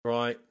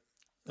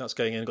That's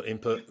going in, got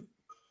input,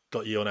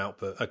 got you on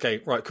output.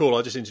 Okay, right, cool.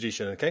 I'll just introduce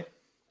you, okay?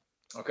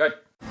 Okay.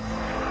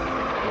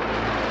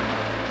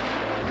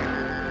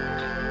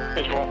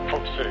 Visual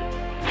Fox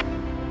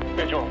 2.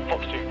 Visual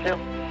Fox 2. Kill.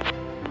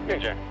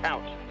 Ninja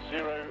out.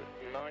 090.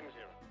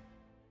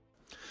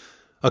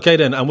 Okay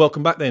then, and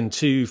welcome back then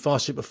to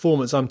Fast Ship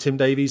Performance. I'm Tim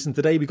Davies, and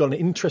today we've got an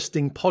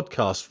interesting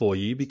podcast for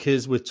you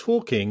because we're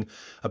talking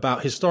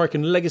about historic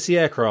and legacy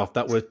aircraft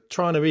that we're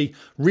trying to be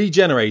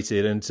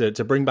regenerated and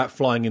to bring back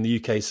flying in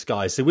the UK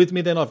sky. So with me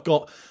then I've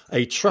got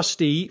a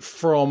trustee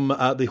from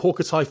the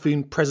Hawker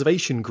Typhoon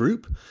Preservation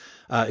Group.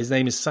 His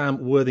name is Sam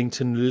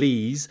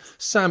Worthington-Lees.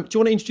 Sam, do you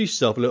want to introduce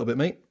yourself a little bit,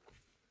 mate?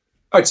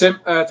 Hi, Tim.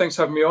 Thanks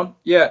for having me on.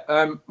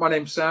 My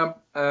name's Sam.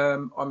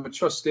 I'm a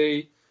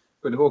trustee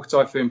for the Hawker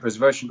Typhoon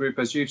Preservation Group.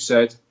 As you've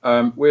said,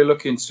 we're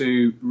looking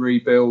to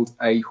rebuild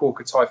a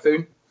Hawker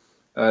Typhoon.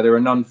 There are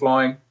none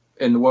flying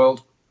in the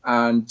world,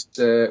 and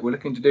we're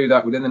looking to do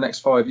that within the next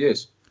 5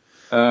 years.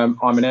 I'm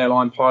an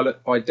airline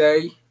pilot by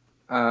day.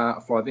 I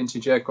fly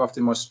vintage aircraft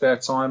in my spare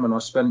time, and I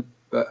spent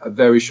a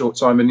very short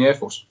time in the Air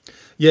Force.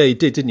 Yeah, you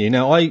did, didn't you?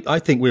 Now, I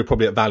think we were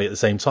probably at Valley at the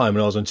same time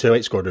when I was on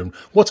 2-8 Squadron.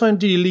 What time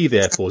did you leave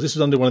the Air Force? This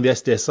was under one of the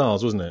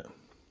SDSRs, wasn't it?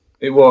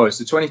 It was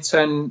the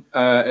 2010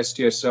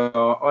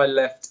 SDSR. I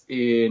left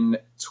in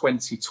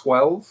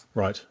 2012.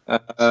 Right.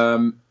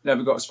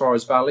 Never got as far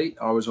as Valley.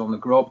 I was on the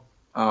Grob.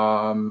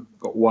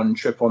 Got one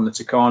trip on the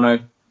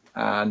Tucano,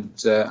 and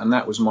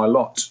that was my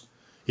lot.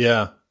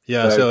 Yeah.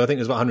 So I think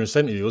it was about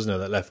 170 of you, wasn't it,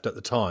 that left at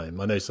the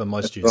time? I know some of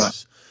my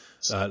students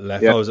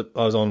left. Yeah. I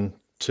was on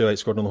 2-8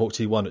 Squadron on the Hawk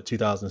T1 at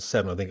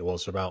 2007, I think it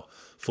was, for about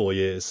 4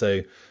 years. So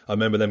I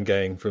remember them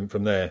going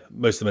from there.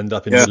 Most of them end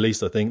up in the Middle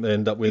East, I think. They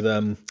end up with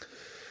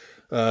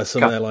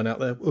some airline out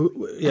there.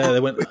 Yeah,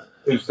 they went.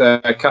 It was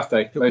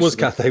Cathay. It was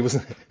Cathay,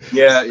 wasn't it?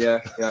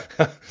 Yeah.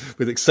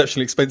 With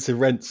exceptionally expensive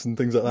rents and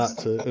things like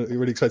that.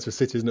 Really expensive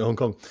cities, isn't it, Hong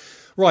Kong?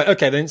 Right,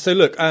 okay then. So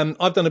look,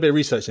 I've done a bit of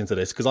research into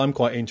this because I'm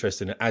quite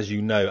interested in it, as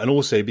you know. And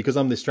also because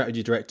I'm the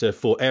strategy director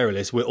for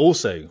Aerialist, we're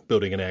also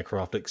building an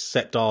aircraft,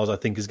 except ours I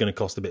think is going to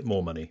cost a bit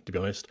more money, to be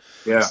honest.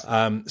 Yeah.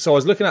 So I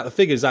was looking at the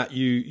figures that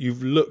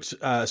you've looked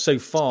so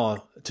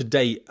far to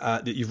date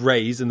that you've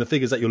raised and the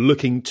figures that you're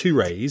looking to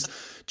raise.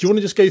 Do you want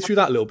to just go through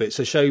that a little bit?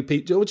 So show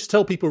people, or just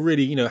tell people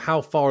really,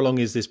 how far along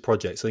is this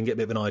project so they can get a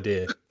bit of an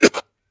idea?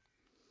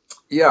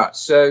 Yeah,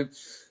 so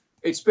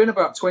it's been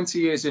about 20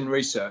 years in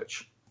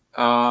research.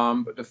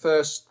 But the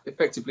first,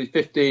 effectively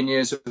 15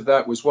 years of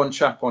that was one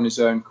chap on his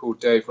own called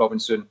Dave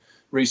Robinson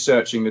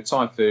researching the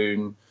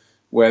Typhoon,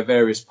 where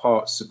various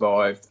parts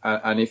survived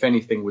and if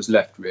anything was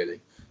left, really.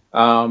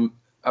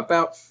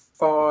 About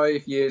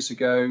 5 years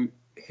ago,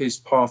 his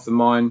path and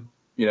mine,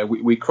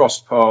 we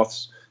crossed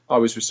paths. I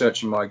was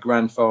researching my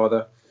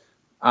grandfather,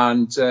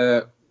 and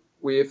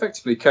we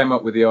effectively came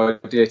up with the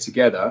idea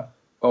together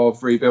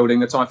of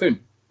rebuilding the Typhoon.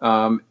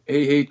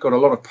 He'd got a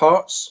lot of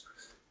parts,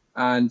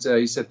 and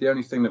he said the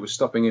only thing that was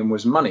stopping him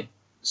was money.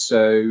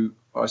 So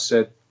I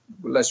said,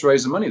 well, let's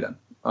raise the money then.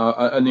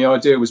 And the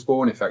idea was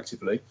born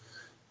effectively.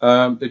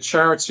 The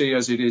charity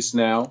as it is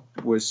now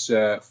was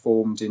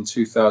formed in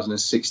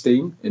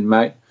 2016 in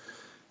May.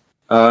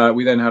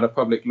 We then had a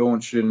public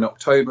launch in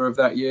October of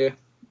that year.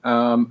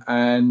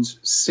 And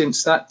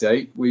since that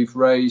date, we've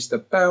raised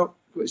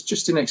it's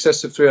just in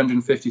excess of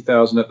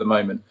 350,000 at the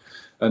moment.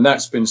 And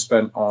that's been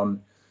spent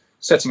on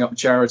setting up a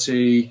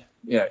charity,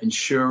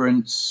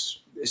 insurance,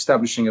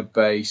 establishing a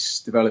base,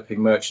 developing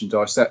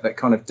merchandise, that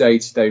kind of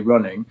day-to-day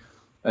running.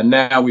 And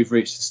now we've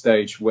reached the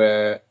stage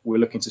where we're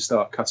looking to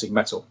start cutting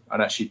metal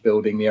and actually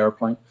building the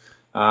aeroplane.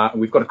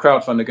 And we've got a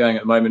crowdfunder going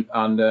at the moment,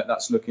 and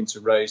that's looking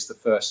to raise the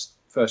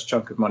first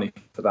chunk of money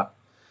for that.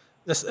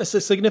 That's a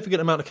significant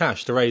amount of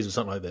cash to raise with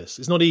something like this.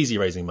 It's not easy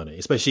raising money,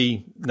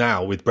 especially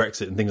now with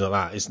Brexit and things like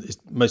that. It's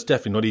most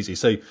definitely not easy.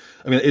 So,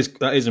 I mean,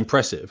 that is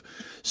impressive.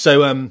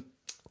 So,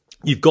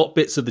 you've got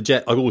bits of the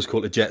jet. I always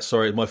call it a jet.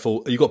 Sorry, my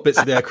fault. You've got bits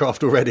of the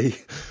aircraft already.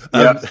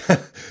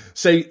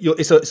 So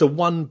it's a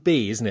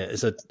 1B, isn't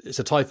it? It's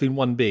a Typhoon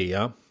 1B,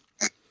 yeah?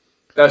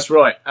 That's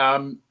right.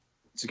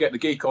 To get the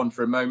geek on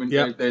for a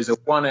moment, there's a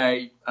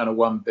 1A and a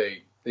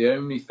 1B. The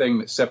only thing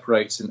that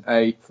separates an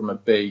A from a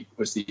B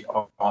was the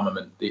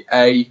armament. The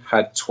A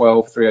had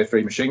 12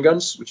 303 machine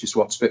guns, which is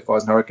what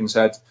Spitfires and Hurricanes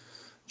had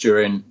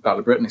during Battle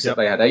of Britain, except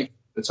they had 8.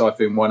 The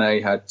Typhoon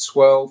 1A had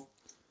 12,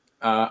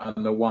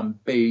 and the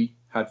 1B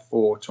had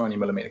 4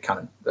 20mm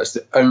cannon. That's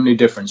the only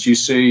difference. You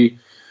see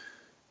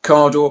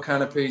car door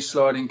canopies,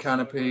 sliding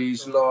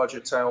canopies, larger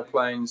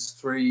tailplanes,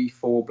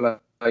 3-4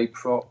 blade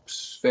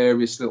props,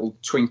 various little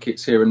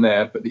trinkets here and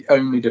there, but the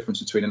only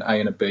difference between an A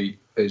and a B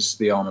is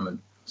the armament.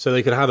 So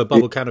they could have a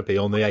bubble canopy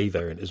on the A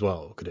variant as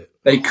well, could it?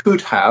 They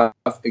could have,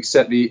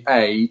 except the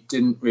A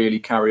didn't really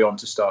carry on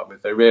to start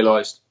with. They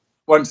realised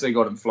once they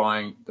got them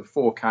flying, the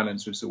 4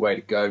 cannons was the way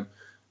to go.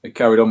 They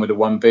carried on with the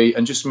 1B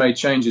and just made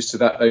changes to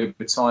that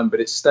over time, but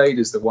it stayed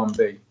as the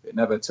 1B. It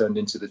never turned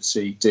into the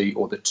C, D,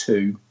 or the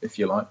 2, if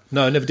you like.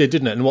 No, it never did,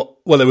 didn't it? And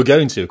they were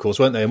going to, of course,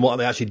 weren't they? And what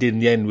they actually did in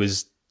the end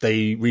was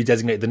they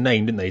redesignated the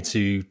name, didn't they,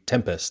 to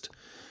Tempest.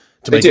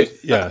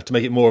 to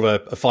make it more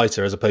of a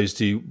fighter as opposed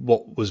to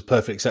what was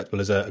perfectly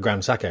acceptable as a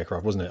ground attack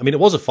aircraft, wasn't it? I mean, it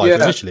was a fighter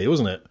initially,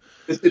 wasn't it?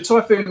 The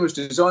Typhoon was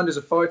designed as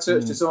a fighter.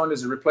 It's designed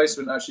as a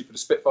replacement, actually, for the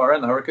Spitfire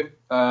and the Hurricane,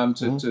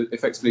 to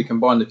effectively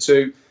combine the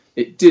two.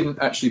 It didn't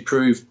actually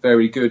prove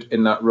very good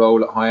in that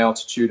role at high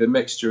altitude. A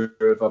mixture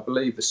of, I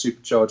believe, the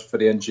supercharger for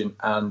the engine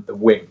and the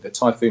wing. The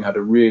Typhoon had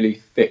a really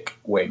thick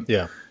wing.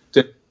 Yeah,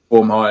 didn't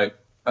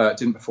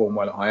perform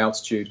well at high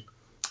altitude.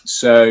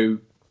 So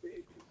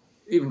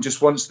even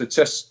just once the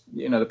test,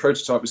 the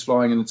prototype was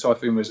flying and the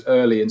Typhoon was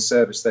early in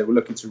service, they were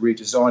looking to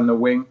redesign the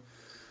wing.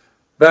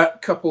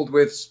 That, coupled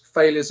with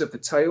failures of the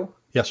tail,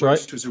 that's right,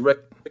 which was so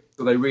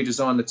they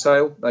redesigned the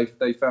tail.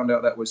 They found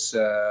out that was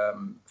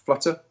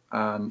flutter,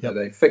 and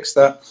they fixed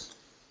that.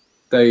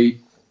 They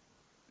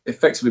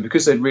effectively,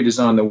 because they'd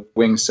redesigned the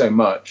wing so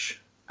much,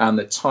 and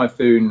the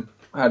Typhoon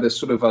had a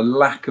sort of a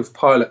lack of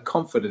pilot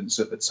confidence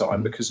at the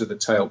time because of the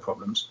tail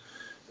problems,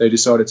 they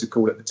decided to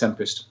call it the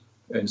Tempest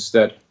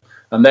instead.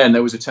 And then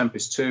there was a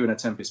Tempest 2 and a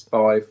Tempest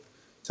 5.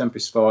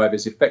 Tempest 5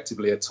 is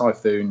effectively a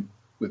Typhoon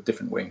with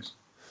different wings.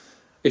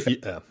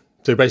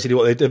 So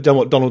basically, they've done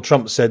what Donald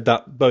Trump said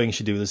that Boeing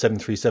should do with the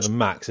 737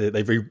 MAX.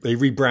 They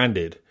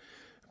rebranded,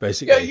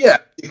 basically. Yeah,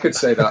 you could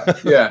say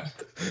that. Yeah,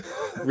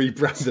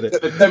 rebranded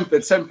it. The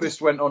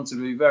Tempest went on to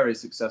be very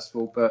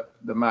successful, but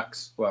the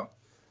MAX, well,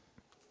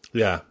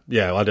 yeah,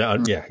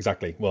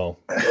 exactly. Well,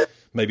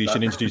 maybe you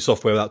should introduce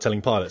software without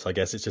telling pilots. I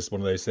guess it's just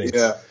one of those things.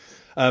 Yeah.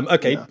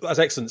 That's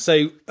excellent.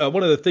 So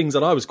one of the things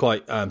that I was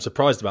quite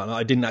surprised about, and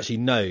I didn't actually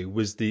know,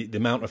 was the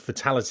amount of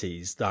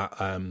fatalities that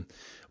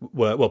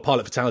were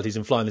pilot fatalities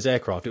in flying this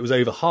aircraft. It was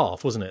over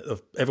half, wasn't it,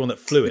 of everyone that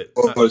flew it?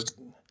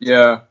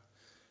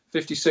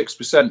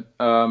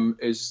 56%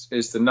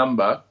 is the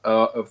number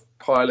of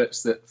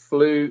pilots that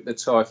flew the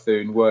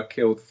Typhoon were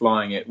killed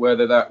flying it,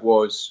 whether that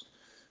was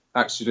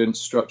accident,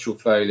 structural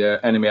failure,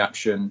 enemy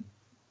action,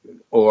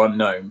 or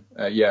unknown.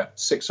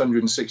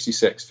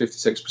 666,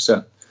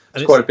 56%.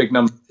 It's quite a big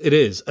number. It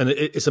is, and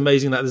it's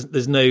amazing that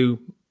there's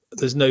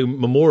no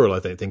memorial, I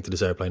think, to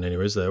this airplane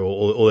anywhere, is there,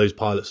 or those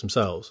pilots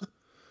themselves?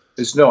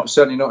 There's not,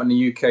 certainly not in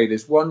the UK.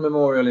 There's one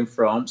memorial in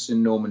France,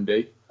 in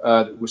Normandy,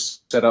 that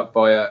was set up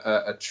by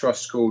a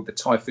trust called the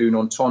Typhoon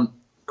Entente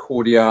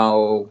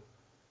Cordiale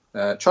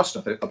Trust,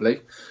 I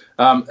believe.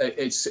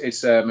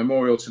 It's a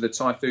memorial to the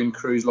Typhoon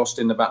crews lost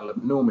in the Battle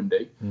of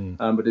Normandy,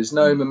 but there's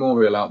no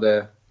memorial out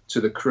there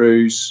to the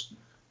crews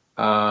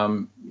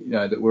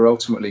that were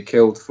ultimately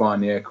killed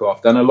flying the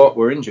aircraft, and a lot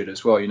were injured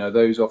as well.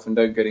 Those often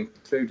don't get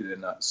included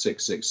in that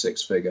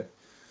 666 figure.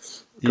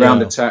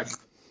 Ground attack,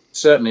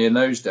 certainly in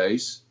those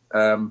days,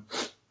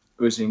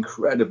 was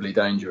incredibly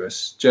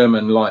dangerous.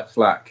 German light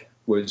flak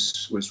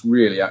was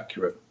really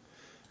accurate.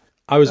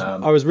 I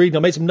was reading. I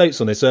made some notes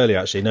on this earlier,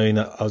 actually, knowing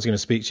that I was going to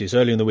speak to you. So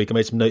earlier in the week, I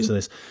made some notes on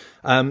this.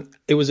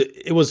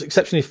 It was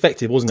exceptionally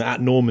effective, wasn't it, at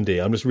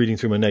Normandy? I'm just reading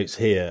through my notes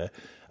here.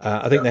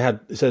 I think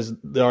it says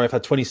the RAF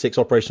had 26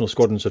 operational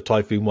squadrons of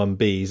Typhoon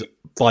 1Bs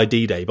by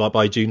D-Day,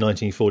 by June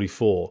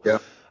 1944. Yeah.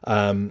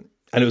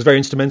 And it was very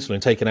instrumental in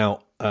taking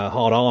out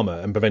hard armour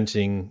and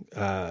preventing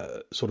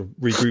sort of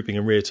regrouping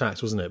and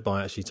reattacks, wasn't it,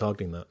 by actually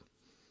targeting that?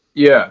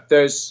 Yeah,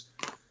 there's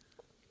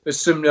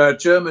some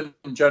German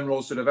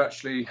generals that have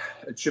actually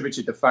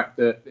attributed the fact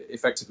that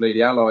effectively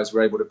the Allies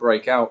were able to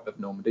break out of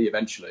Normandy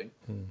eventually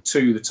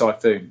to the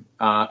Typhoon,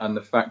 and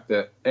the fact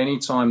that any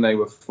time they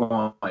were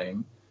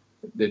flying,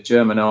 the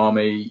German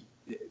army,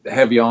 the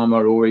heavy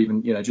armour, or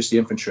even just the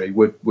infantry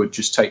would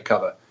just take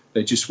cover.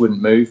 They just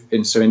wouldn't move.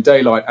 So in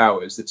daylight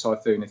hours, the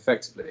Typhoon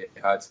effectively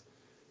had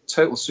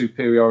total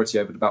superiority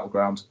over the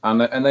battleground,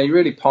 and they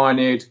really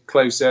pioneered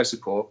close air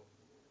support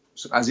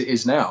as it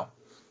is now.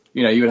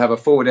 You would have a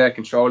forward air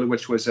controller,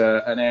 which was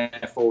an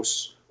Air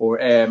Force or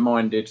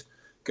air-minded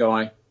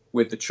guy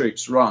with the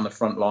troops right on the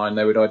front line.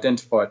 They would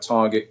identify a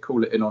target,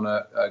 call it in on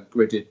a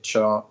gridded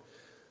chart.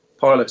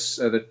 Pilots,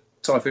 the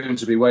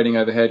Typhoons would be waiting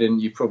overhead,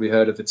 and you've probably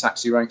heard of the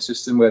taxi rank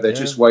system, where they're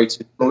just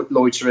waiting,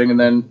 loitering, and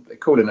then they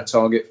call in a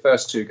target.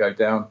 First two go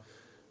down,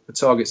 the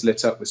target's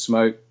lit up with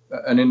smoke,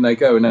 and in they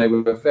go, and they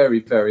were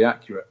very, very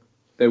accurate.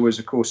 There was,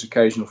 of course,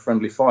 occasional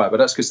friendly fire, but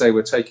that's because they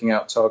were taking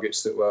out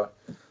targets that were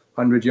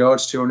 100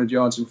 yards, 200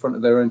 yards in front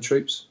of their own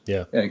troops.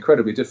 Yeah,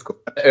 incredibly difficult.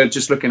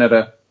 Just looking at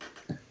a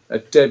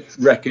dead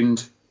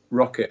reckoned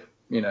rocket,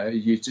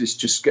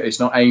 it's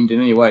not aimed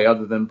in any way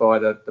other than by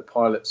the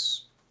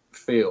pilot's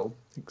feel.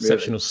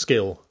 Exceptional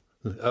skill.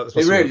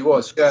 It really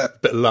was, yeah.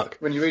 Bit of luck.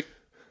 When you read,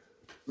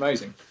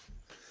 amazing.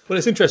 Well,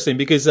 it's interesting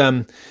because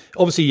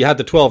obviously you had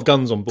the 12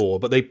 guns on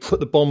board, but they put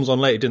the bombs on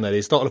later, didn't they?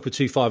 They started off with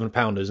 2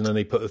 500-pounders, and then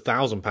they put a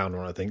 1,000-pounder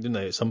on, I think, didn't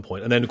they, at some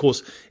point? And then, of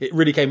course, it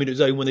really came into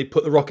its own when they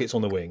put the rockets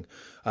on the wing,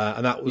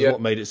 and that was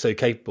what made it so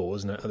capable,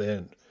 wasn't it, at the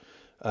end?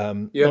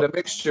 The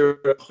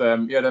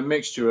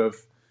mixture of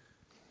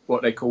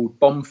what they called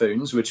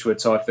bombthoons, which were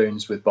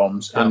Typhoons with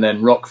bombs, and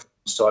then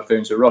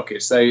Typhoons with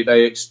rockets.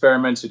 They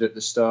experimented at the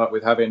start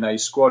with having a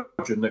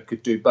squadron that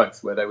could do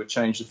both, where they would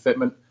change the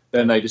fitment.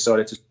 Then they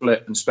decided to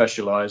split and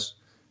specialise,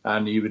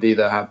 and you would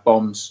either have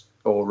bombs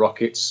or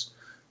rockets.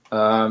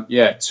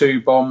 Yeah,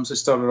 2 bombs. It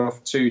started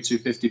off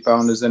 250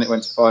 pounders, then it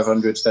went to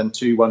 500s, then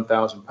 2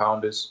 1,000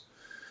 pounders,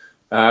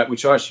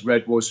 which I actually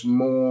read was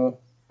more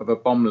of a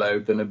bomb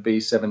load than a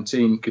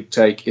B-17 could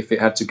take if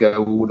it had to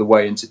go all the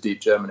way into deep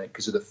Germany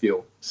because of the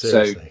fuel.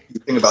 Seriously. So you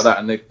think about that,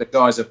 and the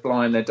guys are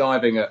flying, they're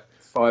diving at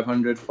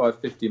 500,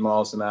 550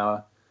 miles an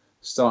hour,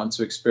 starting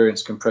to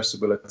experience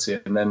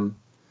compressibility, and then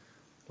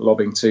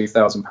lobbing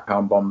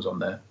 2,000-pound bombs on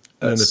there.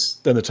 And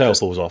then the tail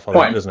falls off, I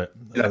think, doesn't it?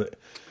 Yeah.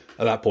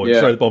 At that point,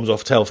 throw the bombs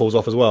off, tail falls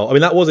off as well. I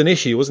mean, that was an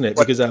issue, wasn't it?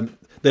 Because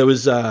there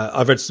was,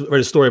 I've read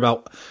a story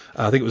about,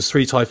 I think it was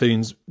 3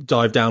 Typhoons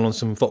dived down on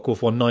some Focke-Wulf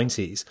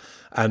 190s,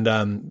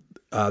 and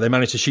they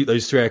managed to shoot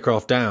those 3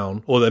 aircraft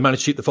down, or they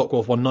managed to shoot the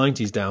Focke-Wulf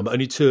 190s down, but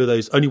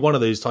only one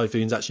of those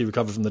Typhoons actually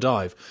recovered from the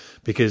dive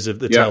because of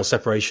the tail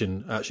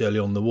separation actually early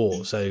on in the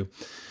war. So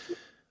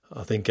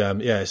I think,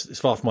 it's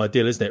far from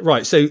ideal, isn't it?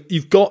 Right, so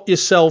you've got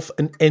yourself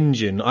an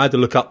engine. I had to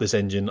look up this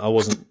engine. I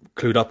wasn't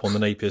clued up on the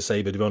Napier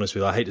Sabre, to be honest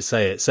with you. I hate to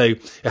say it. So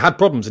it had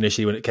problems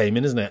initially when it came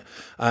in, isn't it?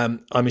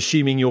 I'm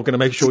assuming you're going to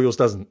make sure yours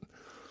doesn't.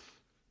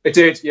 It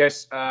did,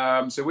 yes.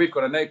 So we've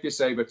got a Napier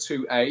Sabre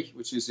 2A,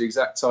 which is the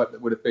exact type that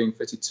would have been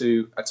fitted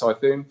to a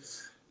Typhoon.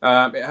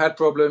 It had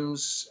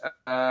problems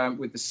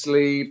with the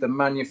sleeve, the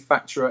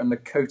manufacturer and the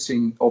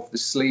coating of the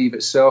sleeve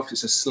itself.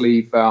 It's a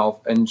sleeve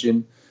valve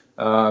engine.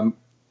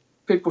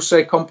 People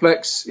say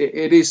complex.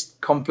 It is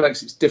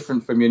complex. It's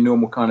different from your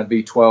normal kind of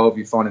V12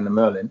 you find in the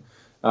Merlin.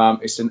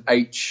 It's an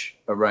H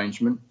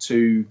arrangement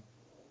to,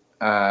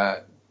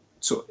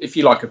 if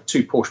you like,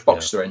 2 Porsche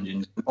Boxster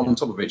engines on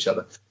top of each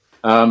other.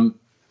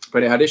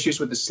 But it had issues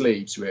with the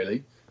sleeves,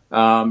 really.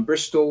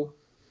 Bristol,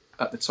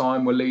 at the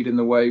time, were leading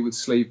the way with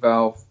sleeve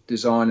valve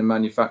design and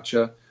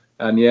manufacture.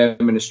 And the Air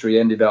Ministry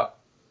ended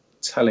up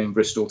telling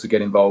Bristol to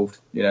get involved.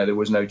 You know, there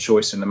was no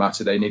choice in the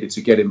matter. They needed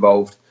to get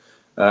involved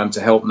to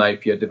help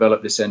Napier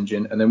develop this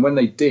engine. And then when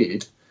they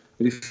did,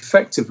 it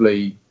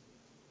effectively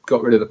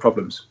got rid of the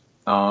problems.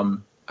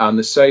 And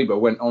the Sabre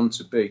went on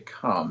to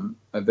become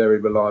a very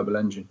reliable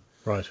engine.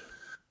 Right.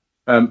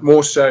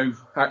 More so,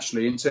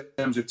 actually, in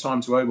terms of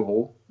time to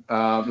overhaul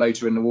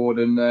later in the war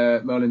than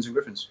Merlins and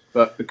Griffins.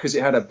 But because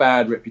it had a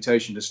bad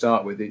reputation to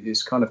start with,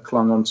 it's kind of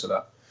clung on to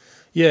that.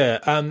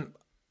 Yeah.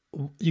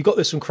 You got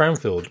this from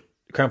Cranfield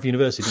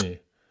University, didn't you?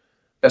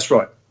 That's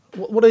right.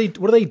 What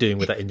are they doing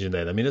with that engine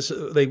then? I mean,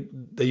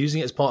 they're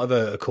using it as part of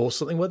a course,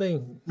 something, were they?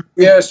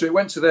 Yeah, so it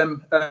went to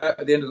them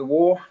at the end of the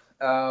war,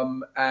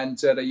 and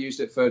they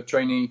used it for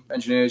trainee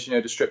engineers,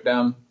 to strip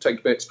down,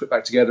 take bits, put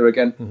back together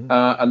again. Mm-hmm.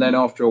 And then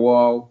after a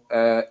while,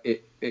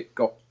 it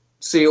got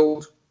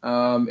sealed,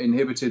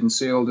 inhibited and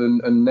sealed,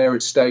 and there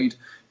it stayed.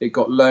 It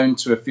got loaned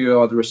to a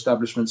few other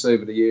establishments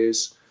over the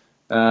years,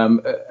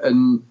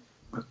 and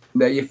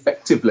they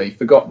effectively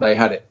forgot they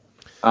had it.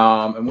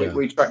 And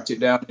we tracked it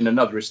down in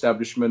another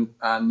establishment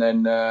and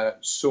then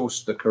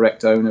sourced the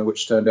correct owner,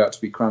 which turned out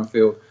to be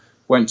Cranfield.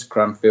 Went to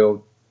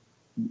Cranfield,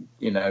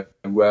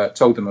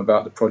 told them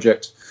about the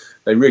project.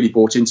 They really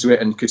bought into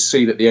it and could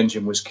see that the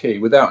engine was key.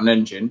 Without an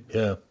engine,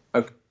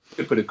 I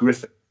could put a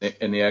Griffin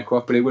in the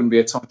aircraft, but it wouldn't be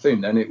a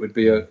Typhoon then. It would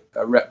be a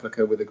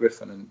replica with a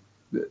Griffin, and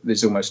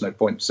there's almost no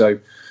point. So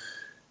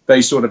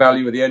they saw the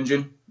value of the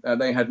engine.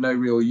 They had no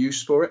real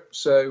use for it,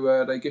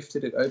 so they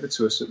gifted it over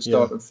to us at the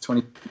start of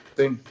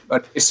 2015.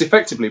 It's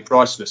effectively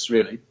priceless,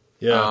 really.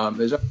 Yeah.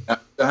 There's a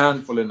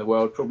handful in the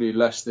world, probably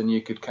less than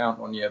you could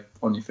count on your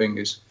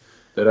fingers,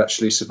 that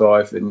actually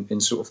survive in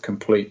sort of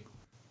complete,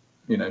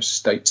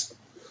 state.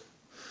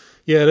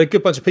 Yeah, they're a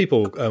good bunch of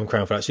people,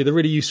 Cranfield, actually. They're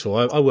really useful.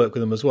 I work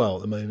with them as well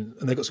at the moment,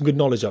 and they've got some good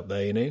knowledge up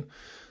there,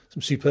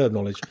 some superb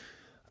knowledge.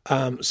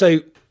 So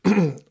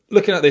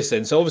looking at this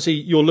then, so obviously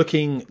you're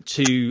looking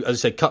to, as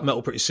I said, cut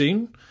metal pretty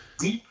soon.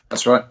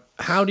 That's right.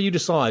 How do you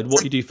decide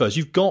what you do first?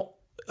 You've got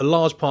a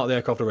large part of the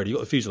aircraft already. You've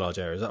got the fuselage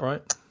area, is that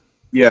right?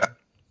 Yeah.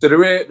 So the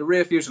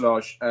rear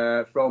fuselage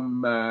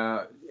from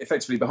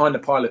effectively behind the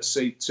pilot's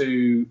seat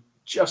to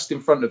just in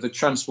front of the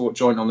transport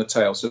joint on the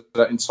tail. So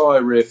that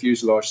entire rear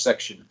fuselage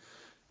section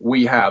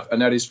we have,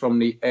 and that is from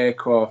the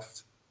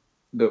aircraft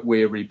that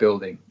we're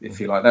rebuilding, if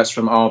you like. That's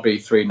from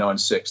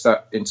RB396.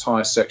 That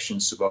entire section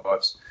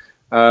survives.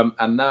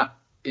 And that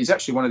is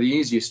actually one of the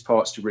easiest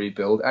parts to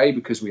rebuild. A,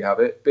 because we have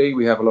it. B,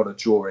 we have a lot of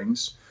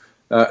drawings.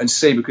 And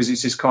C, because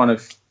it's this kind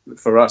of,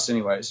 for us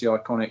anyway, it's the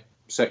iconic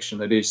section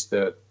that is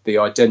the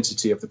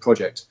identity of the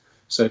project.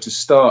 So to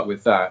start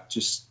with that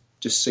just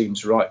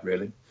seems right,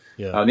 really.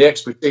 Yeah. The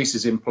expertise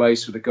is in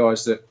place for the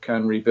guys that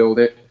can rebuild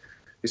it.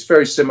 It's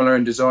very similar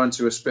in design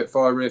to a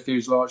Spitfire rear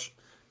fuselage,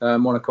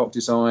 monocoque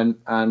design,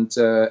 and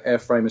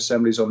airframe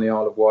assemblies on the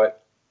Isle of Wight.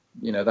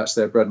 That's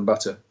their bread and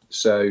butter.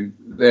 So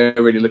they're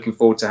really looking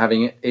forward to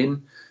having it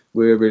in.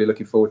 We're really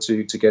looking forward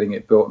to getting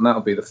it built, and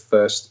that'll be the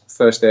first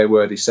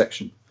airworthy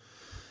section.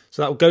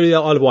 So that will go to the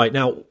Isle of Wight.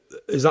 Now,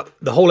 is that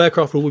the whole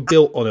aircraft will be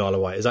built on the Isle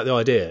of Wight? Is that the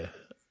idea?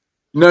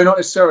 No, not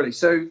necessarily.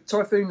 So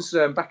Typhoons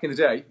back in the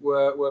day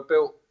were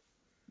built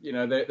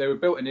they were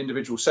built in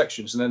individual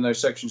sections, and then those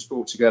sections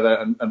brought together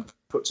and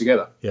put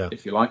together,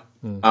 if you like,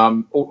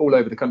 all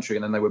over the country,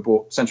 and then they were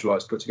bought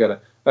centralised, put together.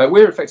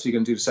 We're effectively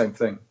going to do the same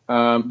thing.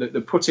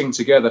 The putting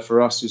together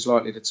for us is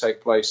likely to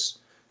take place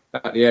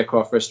at the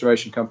Aircraft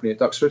Restoration Company at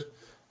Duxford.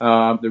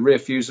 The rear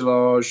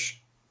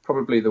fuselage,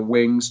 probably the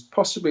wings,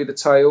 possibly the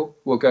tail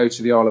will go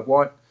to the Isle of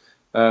Wight.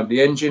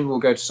 The engine will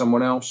go to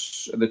someone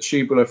else. The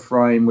tubular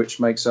frame, which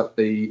makes up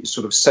the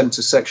sort of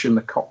centre section,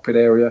 the cockpit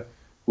area,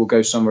 will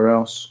go somewhere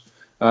else.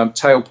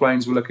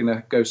 Tailplanes, we're looking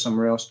to go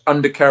somewhere else.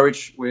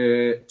 Undercarriage,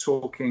 we're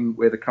talking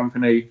with a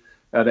company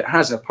that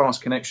has a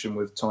past connection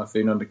with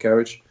Typhoon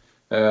Undercarriage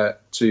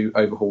to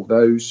overhaul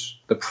those.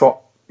 The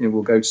prop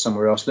will go to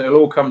somewhere else. And it'll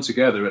all come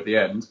together at the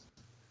end,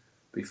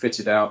 be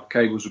fitted out,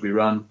 cables will be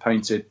run,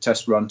 painted,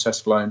 test flown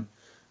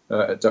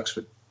at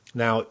Duxford.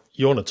 Now,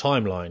 you're on a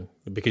timeline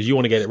because you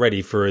want to get it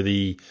ready for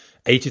the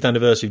 80th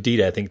anniversary of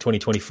D-Day, I think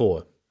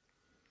 2024.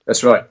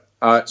 That's right.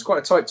 It's quite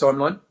a tight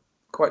timeline,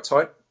 quite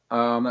tight.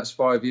 That's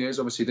 5 years.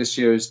 Obviously, this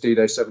year is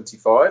D-Day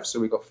 75, so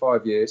we've got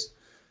 5 years.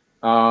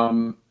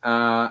 And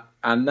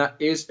that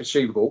is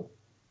achievable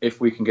if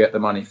we can get the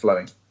money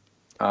flowing.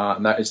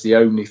 And that is the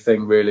only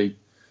thing really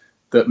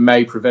that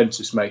may prevent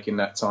us making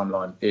that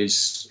timeline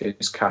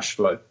is cash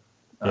flow.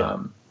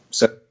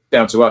 So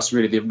down to us,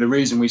 really. The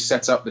reason we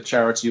set up the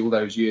charity all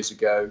those years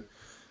ago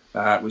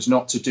was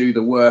not to do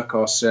the work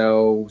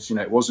ourselves.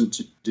 It wasn't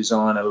to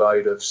design a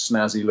load of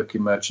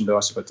snazzy-looking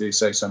merchandise, if I do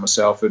say so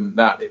myself, and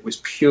that it was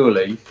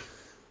purely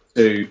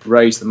to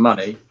raise the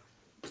money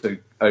to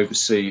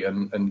oversee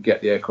and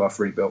get the aircraft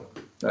rebuilt.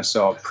 That's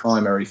our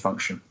primary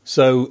function.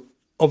 So,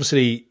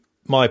 obviously,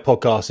 my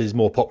podcast is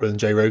more popular than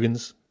Jay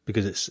Rogan's,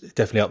 because it's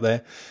definitely up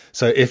there.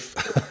 So if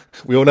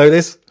we all know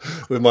this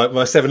with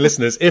my 7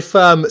 listeners, if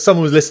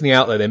someone was listening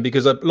out there, then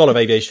because a lot of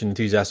aviation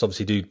enthusiasts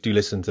obviously do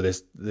listen to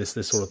this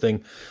sort of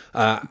thing,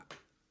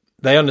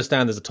 they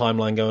understand there's a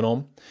timeline going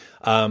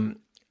on.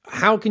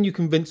 How can you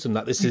convince them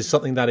that this is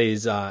something that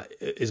is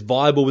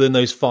viable within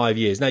those 5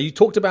 years? Now, you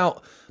talked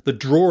about the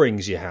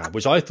drawings you have,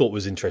 which I thought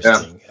was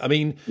interesting. I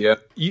mean,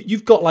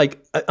 you've got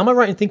am I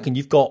right in thinking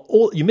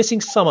you're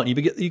missing some, aren't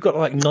you? You've got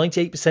like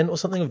 98% or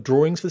something of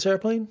drawings for this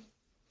airplane?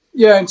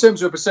 Yeah, in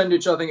terms of a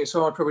percentage, I think it's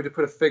hard probably to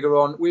put a figure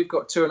on. We've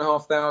got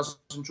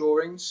 2,500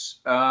 drawings,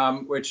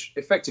 which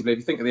effectively, if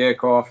you think of the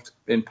aircraft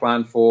in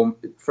plan form,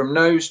 from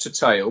nose to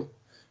tail,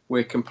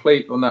 we're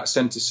complete on that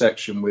centre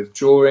section with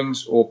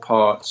drawings or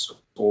parts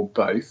or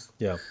both.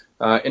 Yeah.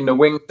 In the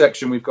wing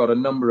section, we've got a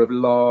number of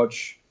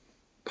large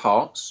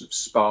parts,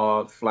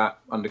 spar,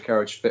 flap,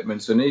 undercarriage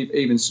fitments, and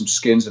even some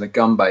skins in a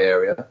gun bay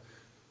area.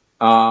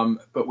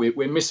 But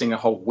we're missing a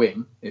whole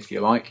wing, if you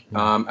like,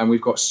 and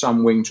we've got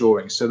some wing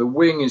drawings. So the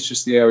wing is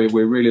just the area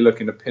we're really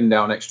looking to pin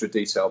down extra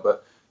detail.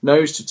 But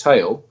nose to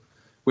tail,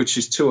 which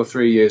is 2 or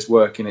 3 years'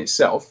 work in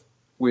itself,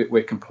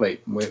 we're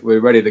complete.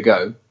 We're ready to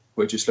go.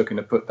 We're just looking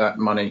to put that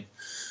money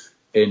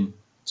in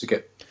to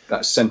get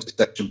that centre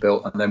section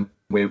built, and then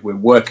we're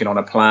working on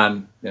a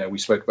plan. We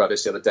spoke about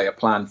this the other day, a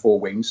plan for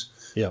wings,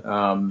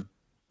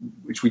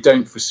 which we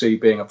don't foresee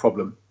being a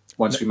problem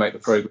once we make the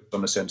progress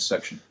on the centre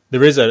section.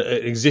 There is an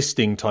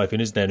existing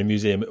Typhoon, isn't there, in a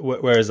museum?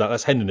 Where is that?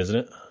 That's Hendon, isn't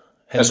it?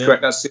 That's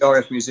correct. That's the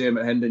RF Museum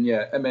at Hendon,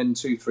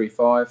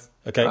 MN235.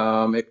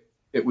 Okay.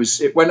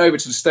 It went over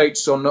to the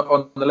States on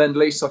the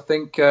Lend-Lease, I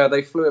think.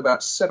 They flew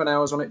about 7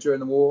 hours on it during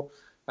the war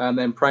and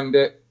then pranged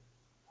it,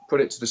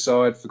 put it to the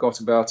side,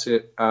 forgot about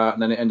it,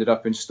 and then it ended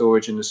up in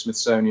storage in the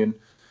Smithsonian.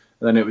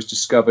 And then it was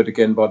discovered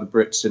again by the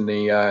Brits in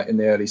the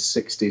early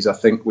 60s, I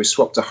think. We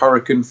swapped a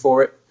Hurricane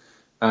for it,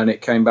 and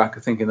it came back, I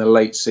think, in the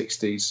late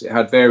 60s. It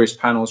had various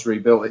panels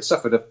rebuilt. It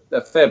suffered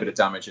a fair bit of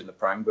damage in the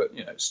prang, but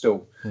it's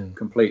still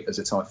complete as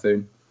a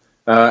Typhoon.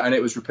 And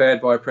it was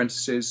repaired by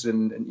apprentices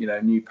and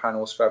new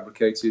panels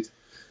fabricated.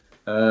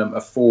 A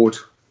Ford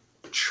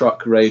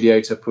truck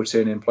radiator put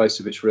in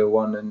place of its real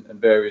one, and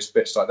various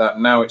bits like that.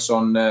 And now it's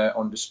on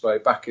display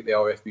back at the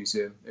RF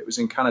Museum. It was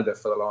in Canada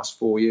for the last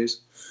 4 years.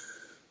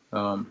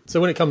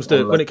 So when it comes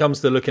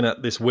to looking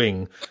at this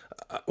wing,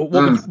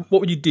 what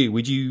would you do?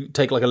 Would you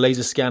take like a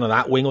laser scan of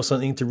that wing or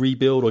something to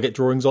rebuild or get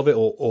drawings of it,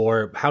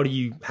 or how do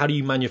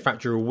you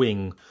manufacture a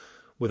wing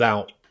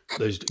without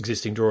those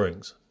existing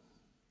drawings?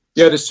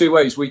 Yeah, there's 2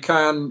 ways. We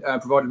can,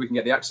 provided we can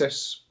get the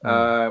access,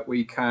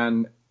 we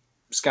can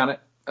scan it.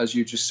 As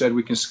you just said,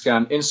 we can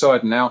scan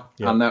inside and out,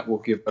 and that will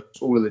give us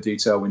all of the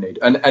detail we need.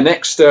 An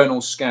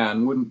external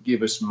scan wouldn't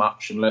give us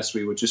much unless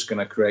we were just going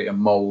to create a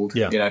mould,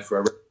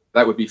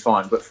 that would be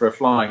fine. But for a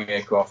flying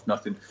aircraft,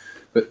 nothing.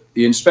 But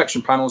the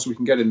inspection panels, we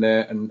can get in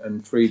there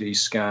and 3D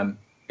scan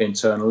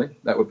internally.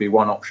 That would be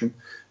one option.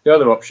 The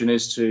other option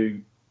is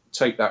to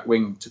take that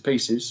wing to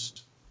pieces.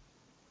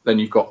 Then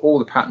you've got all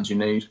the patterns you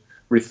need,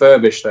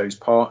 refurbish those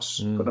parts,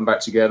 put them back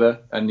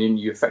together, and then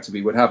you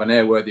effectively would have an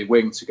airworthy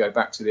wing to go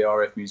back to the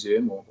RF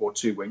Museum, or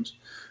 2 wings.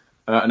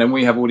 And then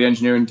we have all the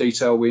engineering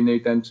detail we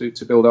need then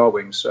to build our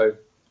wings. So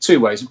two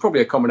ways, and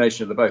probably a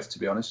combination of the both, to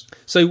be honest.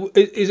 So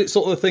is it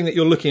sort of the thing that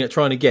you're looking at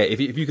trying to get? If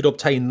you could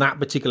obtain that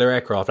particular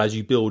aircraft as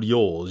you build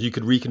yours, you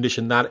could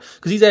recondition that,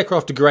 because these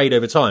aircraft degrade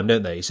over time,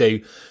 don't they? So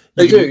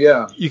They do,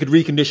 yeah. You could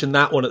recondition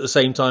that one at the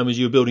same time as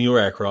you were building your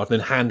aircraft, and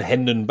then hand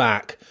Hendon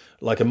back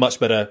like a much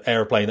better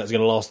aeroplane that's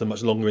going to last them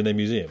much longer in their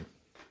museum.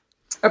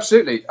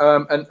 Absolutely,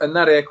 and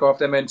that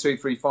aircraft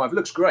MN235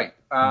 looks great,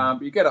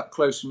 but you get up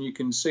close and you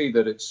can see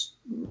that it's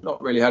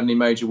not really had any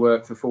major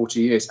work for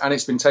 40 years, and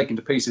it's been taken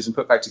to pieces and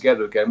put back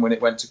together again when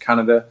it went to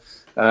Canada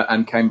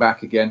and came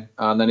back again,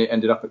 and then it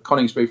ended up at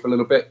Coningsby for a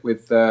little bit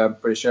with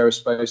British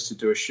Aerospace to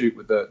do a shoot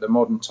with the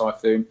modern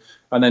Typhoon,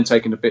 and then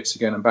taken to bits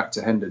again and back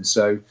to Hendon.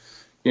 So,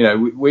 you know,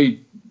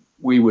 we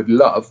would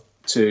love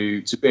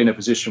to be in a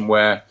position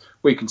where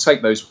we can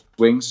take those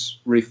wings,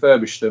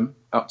 refurbish them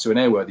up to an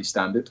airworthy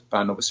standard,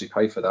 and obviously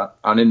pay for that.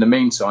 And in the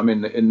meantime,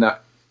 in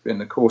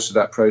the course of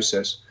that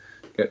process,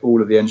 get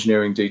all of the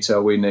engineering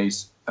detail we need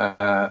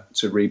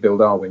to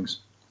rebuild our wings.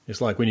 It's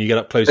like when you get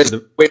up close to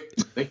the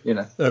win, you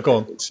know. Go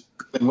on. It's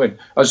a win-win.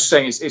 I was just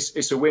saying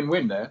it's a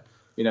win-win there.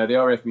 You know, the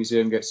RAF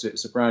Museum gets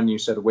it's a brand new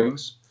set of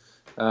wings,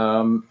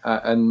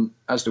 and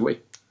as do we.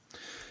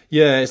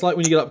 Yeah, it's like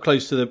when you get up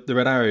close to the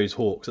Red Arrows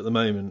Hawks at the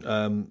moment.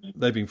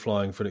 They've been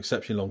flying for an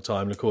exceptionally long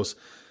time, and of course,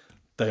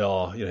 they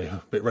are, you know,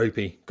 a bit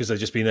ropey because they've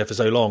just been there for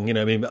so long. You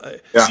know, I mean,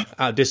 at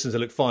a distance they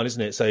look fine,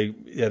 isn't it? So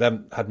yeah, they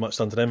haven't had much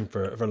done to them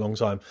for a long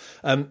time.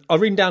 I'm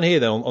reading down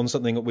here though on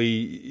something that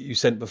you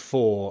sent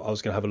before. I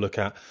was going to have a look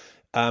at.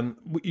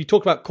 You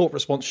talk about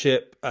corporate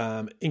sponsorship,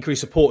 increased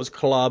supporters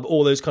club,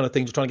 all those kind of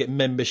things. You're trying to get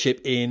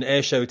membership in,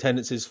 air show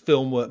attendances,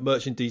 film work,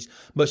 merchandise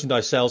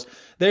sales.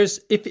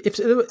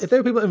 If there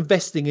are people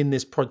investing in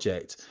this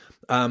project,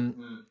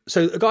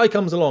 so a guy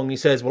comes along and he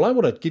says, well, I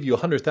want to give you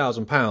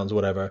 £100,000 or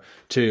whatever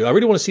I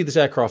really want to see this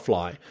aircraft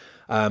fly.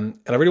 And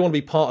I really want to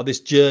be part of this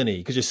journey,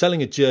 because you're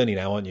selling a journey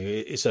now, aren't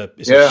you? It's a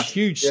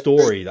huge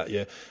story that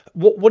you.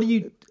 What do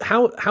you?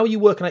 How are you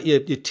working out your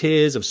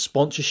tiers of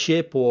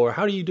sponsorship, or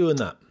how are you doing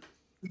that?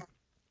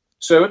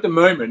 So at the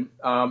moment,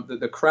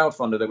 the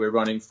crowdfunder that we're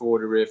running for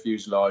the rear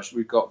fuselage,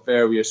 we've got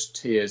various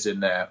tiers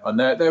in there, and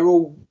they're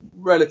all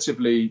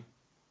relatively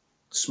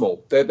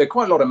small. They're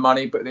quite a lot of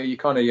money, but they're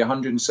kind of your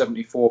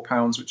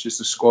 £174, which is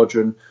the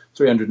squadron,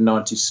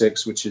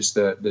 396, which is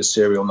the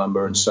serial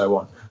number, and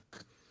so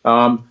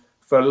on.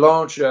 For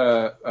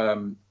larger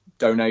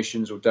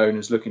donations or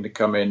donors looking to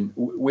come in,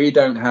 we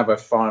don't have a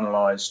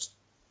finalised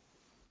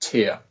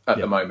tier at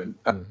the moment.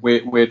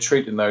 We're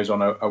treating those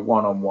on a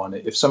one-on-one.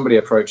 If somebody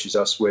approaches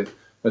us with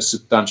a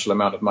substantial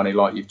amount of money,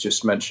 like you've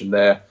just mentioned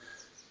there,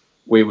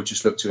 we would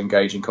just look to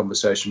engage in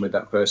conversation with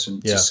that person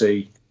to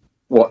see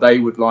what they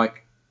would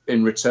like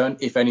in return,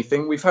 if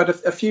anything. We've had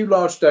a few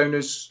large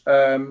donors,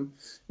 you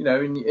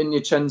know, in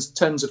your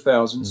tens of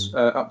thousands,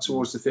 up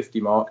towards the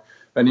 50 mark.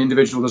 An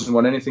individual doesn't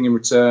want anything in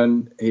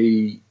return.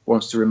 He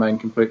wants to remain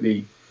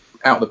completely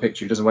out of the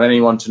picture. He doesn't want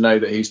anyone to know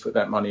that he's put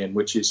that money in,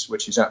 which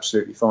is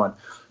absolutely fine.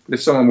 But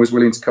if someone was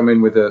willing to come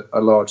in with a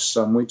large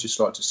sum, we'd just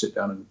like to sit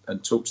down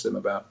and talk to them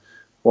about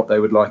what they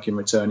would like in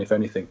return, if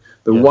anything.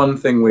 The one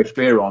thing we're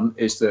clear on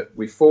is that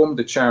we formed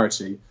the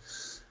charity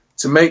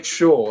to make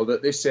sure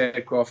that this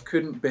aircraft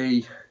couldn't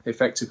be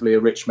effectively a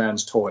rich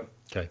man's toy.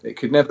 Okay. It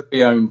could never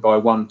be owned by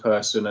one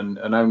person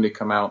and only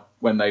come out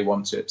when they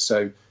want it.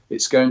 So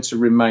it's going to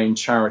remain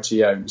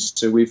charity owned.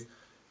 So we've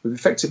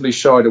effectively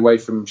shied away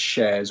from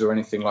shares or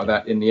anything like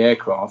that in the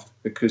aircraft,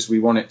 because we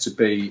want it to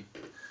be,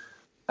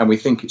 and we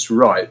think it's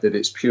right, that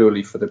it's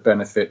purely for the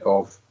benefit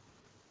of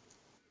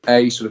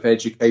A, sort of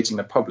educating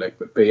the public,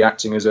 but B,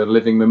 acting as a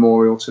living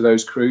memorial to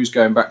those crews,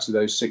 going back to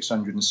those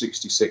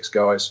 666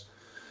 guys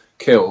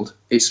killed.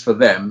 It's for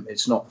them.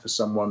 It's not for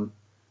someone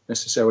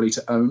necessarily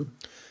to own.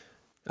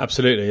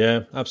 Absolutely,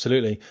 yeah,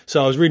 absolutely.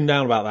 So I was reading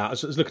down about that. I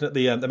was looking at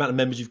the amount of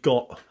members you've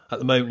got at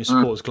the moment in your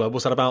supporters club.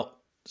 What's that about?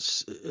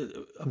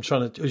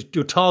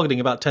 You're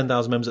targeting about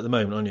 10,000 members at the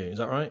moment, aren't you? Is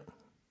that right?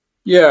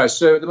 Yeah,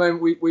 so at the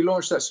moment we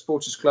launched that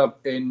supporters club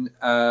in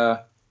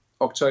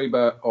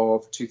October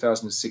of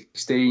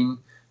 2016.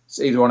 It's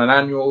either on an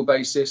annual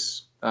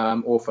basis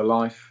or for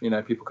life. You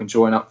know, people can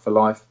join up for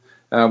life.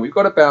 We've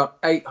got about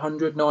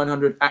 800,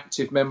 900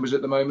 active members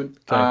at the moment,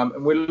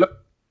 and we're looking to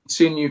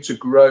continue to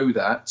grow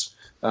that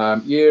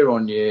year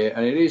on year,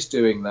 and it is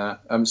doing that,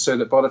 so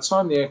that by the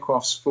time the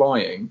aircraft's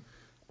flying,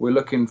 we're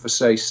looking for,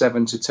 say,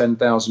 7,000 to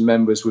 10,000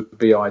 members would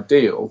be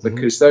ideal,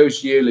 because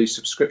those yearly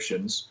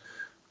subscriptions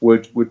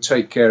would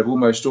take care of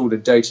almost all the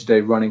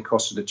day-to-day running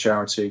costs of the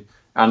charity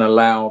and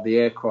allow the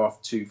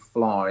aircraft to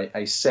fly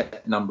a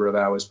set number of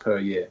hours per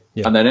year.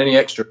 And then any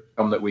extra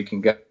income that we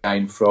can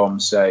gain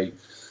from, say,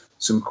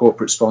 some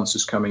corporate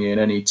sponsors coming in,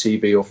 any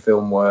TV or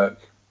film work,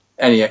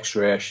 any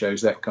extra air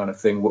shows, that kind of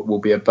thing, will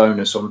be a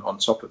bonus on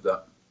top of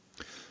that.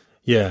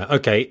 Yeah,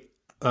 okay.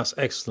 That's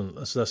excellent.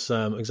 That's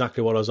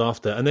exactly what I was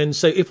after. And then,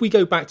 so if we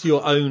go back to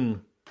your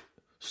own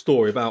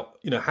story about,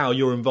 you know, how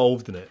you're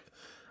involved in it,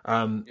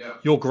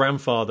 your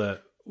grandfather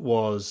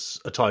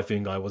was a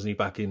Typhoon guy, wasn't he,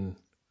 back in...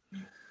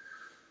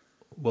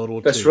 World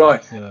War That's II.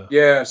 right. Yeah.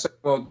 Yeah, Second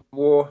World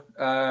War.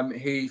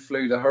 He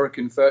flew the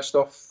Hurricane first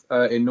off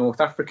in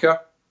North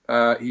Africa.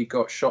 He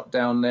got shot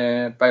down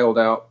there, bailed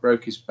out,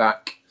 broke his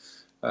back,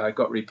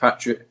 got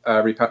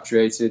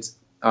repatriated.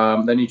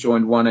 Then he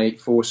joined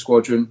 184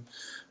 Squadron.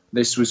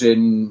 This was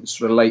in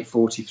sort of late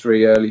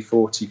 43, early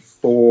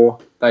 44.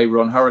 They were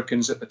on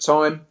Hurricanes at the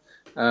time,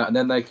 and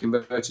then they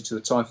converted to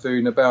the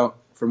Typhoon about,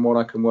 from what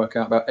I can work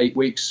out, about 8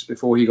 weeks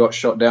before he got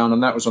shot down,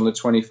 and that was on the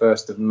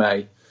 21st of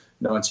May,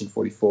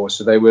 1944.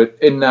 So they were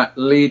in that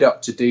lead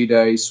up to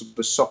D-Day, sort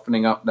of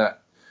softening up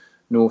that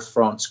North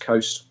France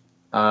coast,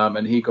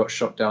 and he got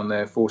shot down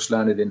there, force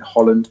landed in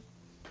Holland,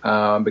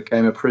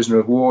 became a prisoner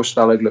of war,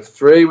 Stalag Luft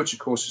 3, which of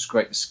course was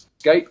Great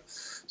Escape.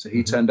 So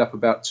he turned up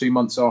about 2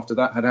 months after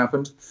that had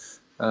happened.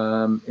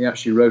 He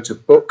actually wrote a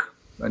book,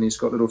 and he's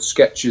got little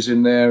sketches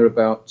in there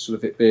about sort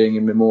of it being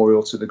in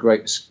memorial to the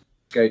Great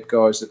Escape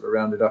guys that were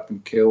rounded up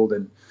and killed,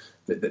 and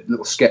the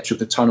little sketch of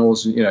the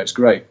tunnels. And, it's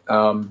great.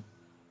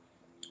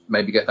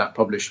 Maybe get that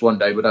published one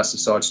day, but that's a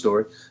side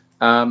story.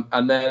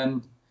 And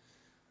then,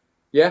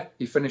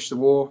 he finished the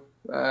war.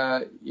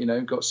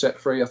 Got set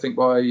free. I think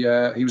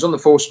he was on the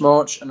forced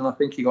march, and then I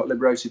think he got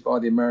liberated by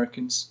the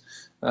Americans.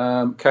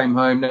 Came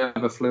home,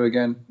 never flew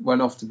again.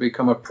 Went off to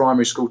become a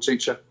primary school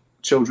teacher,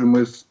 children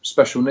with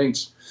special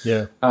needs.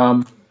 Yeah.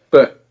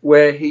 But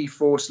where he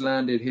force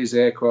landed his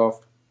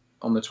aircraft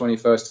on the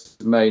 21st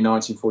of May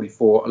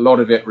 1944, a lot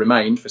of it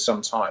remained for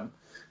some time,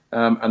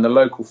 and the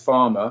local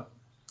farmer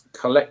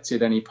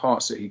collected any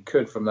parts that he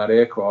could from that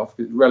aircraft,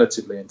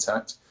 relatively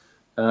intact,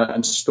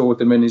 and stored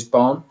them in his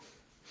barn.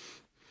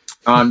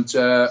 And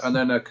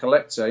then a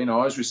collector,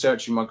 I was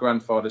researching my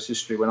grandfather's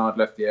history when I'd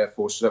left the Air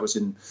Force. So that was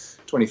in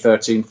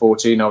 2013,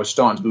 14. I was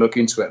starting to look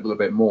into it a little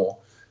bit more,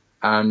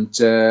 and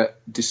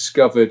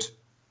discovered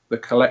the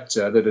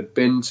collector that had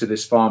been to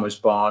this farmer's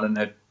barn and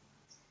had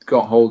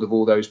got hold of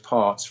all those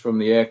parts from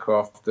the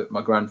aircraft that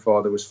my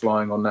grandfather was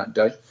flying on that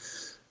day.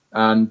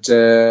 And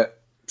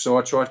so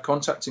I tried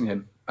contacting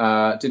him.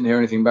 Didn't hear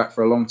anything back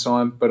for a long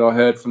time, but I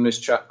heard from this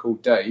chap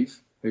called Dave,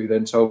 who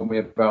then told me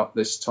about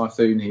this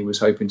Typhoon he was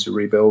hoping to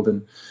rebuild,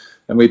 and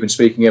we've been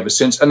speaking ever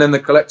since. And then the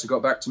collector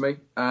got back to me,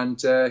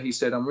 and he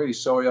said, "I'm really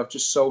sorry, I've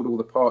just sold all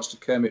the parts to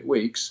Kermit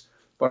Weeks,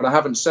 but I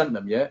haven't sent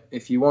them yet.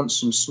 If you want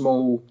some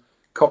small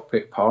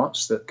cockpit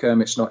parts that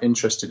Kermit's not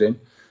interested in,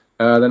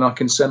 then I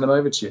can send them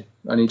over to you."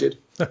 And he did.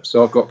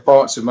 So I've got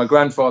parts of my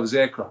grandfather's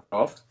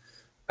aircraft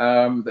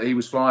that he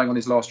was flying on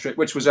his last trip,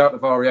 which was out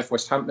of RAF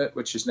West Hampnet,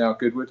 which is now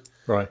Goodwood,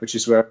 right, which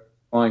is where I'm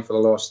flying for the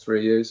last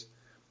 3 years.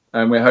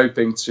 And we're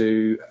hoping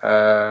to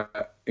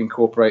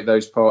incorporate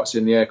those parts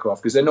in the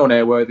aircraft, because they're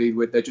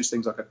non-airworthy. They're just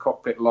things like a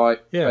cockpit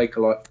light,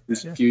 Baker light,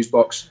 fuse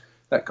box,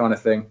 that kind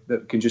of thing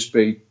that can just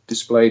be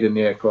displayed in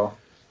the aircraft.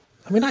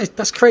 I mean,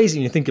 that's crazy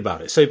when you think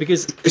about it. So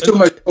because it's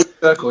almost full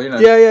circle,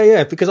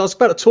 Yeah. Because I was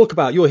about to talk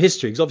about your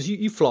history, because obviously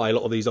you fly a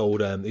lot of these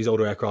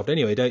older aircraft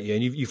anyway, don't you?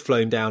 And you've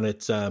flown down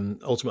at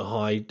Ultimate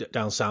High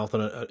down south,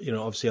 and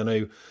obviously I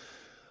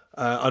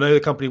know the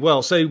company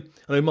well. So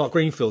I know Mark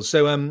Greenfield.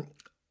 So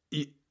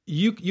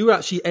you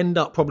actually end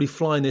up probably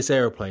flying this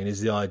aeroplane,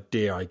 is the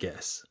idea, I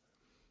guess.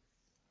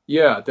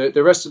 Yeah,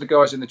 the rest of the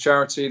guys in the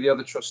charity, the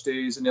other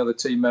trustees and the other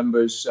team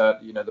members,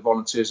 the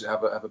volunteers that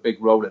have a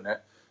big role in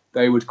it,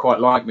 they would quite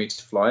like me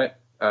to fly it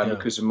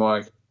because of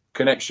my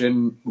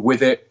connection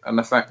with it, and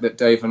the fact that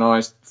Dave and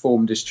I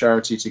formed this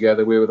charity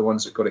together. We were the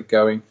ones that got it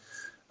going.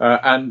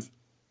 And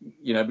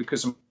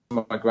because of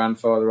my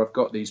grandfather, I've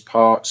got these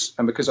parts,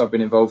 and because I've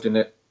been involved in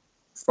it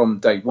from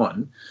day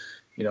one,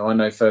 I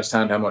know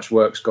firsthand how much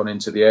work's gone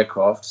into the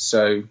aircraft.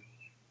 So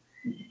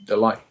the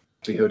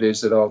likelihood is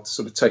that I'll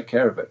sort of take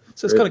care of it.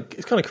 So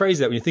it's kind of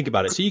crazy that when you think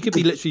about it. So you could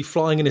be literally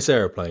flying in this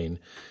aeroplane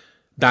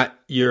that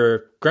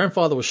your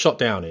grandfather was shot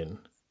down in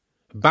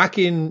back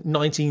in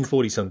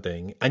 1940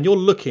 something, and you're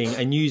looking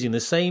and using the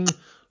same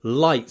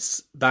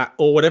lights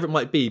or whatever it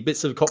might be,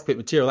 bits of cockpit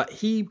material that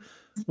he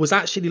was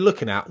actually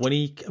looking at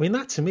when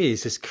that to me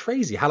is just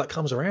crazy how that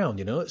comes around.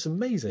 It's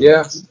amazing.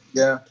 Yeah.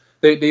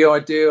 The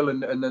ideal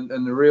and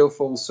the real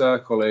full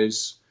circle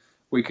is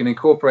we can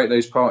incorporate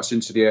those parts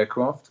into the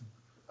aircraft,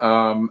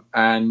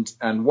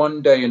 and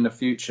one day in the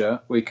future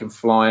we can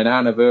fly an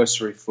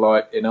anniversary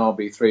flight in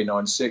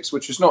RB396,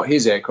 which is not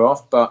his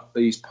aircraft, but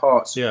these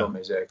parts from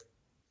his aircraft,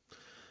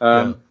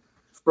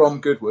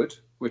 from Goodwood,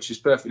 which is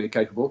perfectly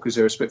capable because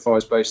there are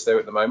Spitfires based there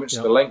at the moment.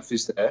 So the length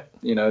is there,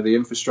 the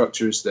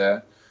infrastructure is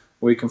there.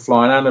 We can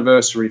fly an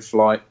anniversary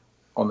flight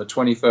on the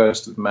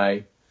 21st of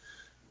May.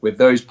 With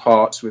those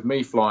parts, with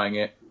me flying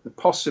it,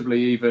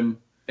 possibly even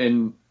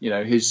in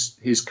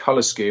his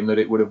colour scheme that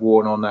it would have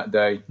worn on that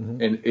day,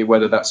 in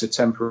whether that's a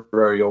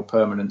temporary or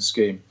permanent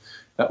scheme,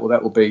 that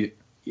will be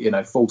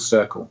full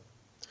circle.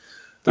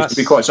 Which would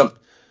be quite something.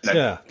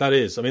 Yeah, that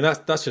is. I mean,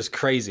 that's just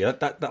crazy.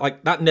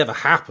 That never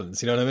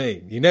happens. You know what I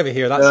mean? You never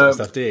hear that sort of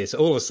stuff, do you? So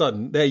all of a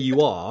sudden, there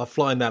you are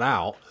flying that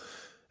out,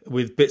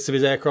 with bits of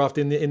his aircraft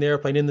in the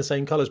airplane in the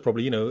same colours,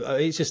 probably.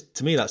 It's just,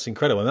 to me, that's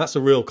incredible, and that's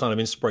a real kind of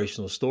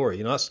inspirational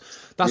story. That's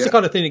the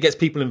kind of thing that gets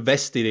people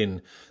invested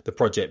in the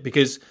project,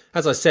 because,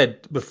 as I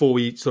said before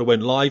we sort of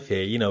went live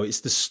here,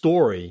 it's the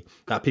story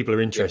that people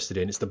are interested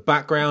in. It's the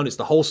background, it's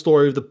the whole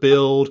story of the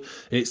build.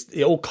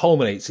 It all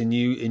culminates in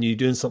you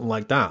doing something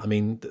like that. I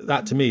mean,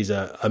 that to me is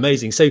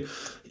amazing. So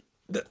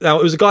now,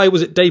 it was a guy,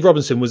 was it Dave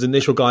Robinson was the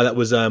initial guy that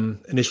was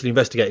initially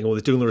investigating or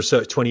doing the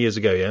research 20 years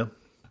ago, yeah?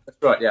 That's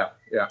right, yeah.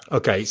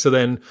 Okay, so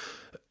then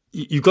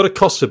you've got a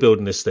cost for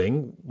building this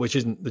thing, which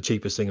isn't the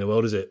cheapest thing in the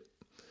world, is it?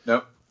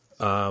 No.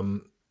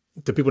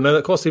 Do people know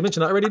that cost? We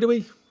mentioned that already, do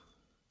we?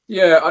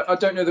 Yeah, I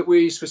don't know that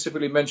we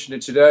specifically mentioned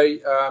it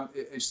today.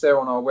 It's there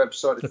on our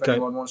website if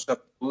anyone wants to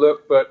have a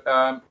look. But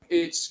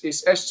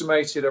it's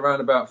estimated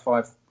around about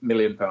 £5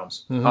 million.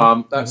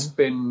 That's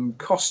been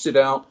costed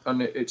out,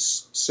 and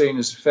it's seen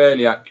as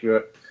fairly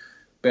accurate,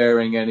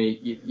 barring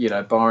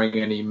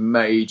any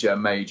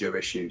major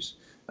issues,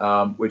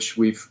 which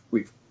we've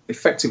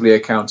effectively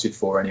accounted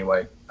for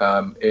anyway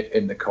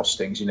in the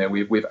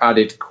costings. We've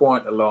added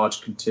quite a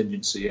large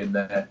contingency in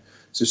there.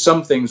 So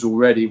some things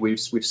already we've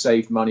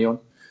saved money on.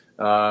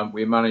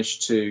 We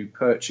managed to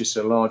purchase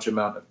a large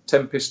amount of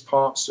Tempest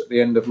parts at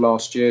the end of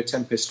last year,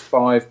 Tempest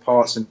 5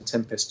 parts and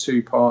Tempest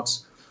 2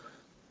 parts,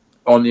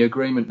 on the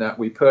agreement that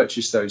we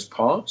purchase those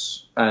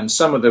parts, and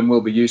some of them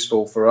will be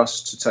useful for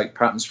us to take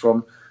patterns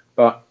from,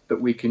 but that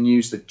we can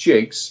use the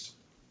jigs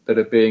that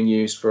are being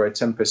used for a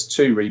Tempest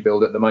 2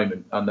 rebuild at the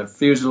moment. And the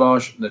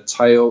fuselage and the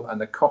tail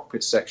and the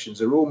cockpit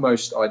sections are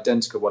almost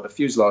identical. Well, the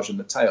fuselage and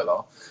the tail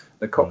are.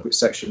 The cockpit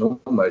section are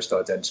almost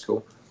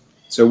identical.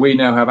 So we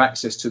now have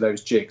access to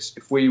those jigs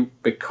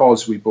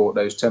because we bought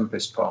those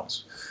Tempest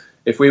parts.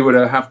 If we were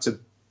to have to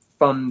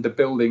fund the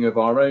building of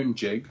our own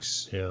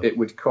jigs, it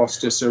would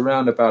cost us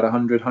around about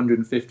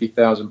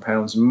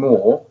 £150,000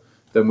 more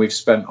than we've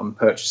spent on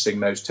purchasing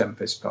those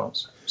Tempest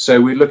parts.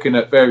 So we're looking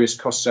at various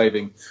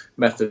cost-saving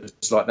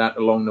methods like that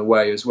along the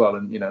way as well,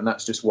 and and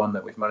that's just one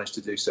that we've managed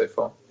to do so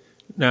far.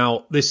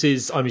 Now,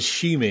 I'm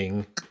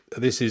assuming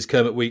this is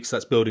Kermit Weeks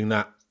that's building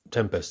that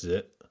Tempest, is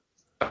it?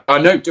 I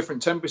know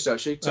different Tempest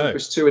actually.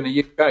 Tempest 2 in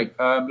the UK.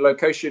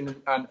 Location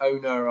and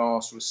owner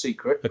are sort of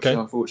secret, which I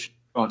unfortunately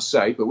can't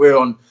say. But we're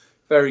on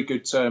very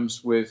good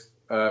terms with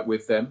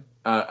them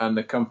and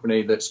the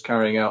company that's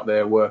carrying out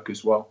their work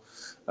as well.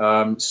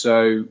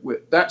 So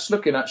that's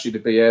looking actually to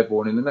be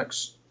airborne in the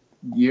next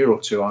year or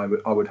two, I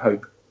would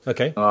hope.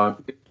 Okay.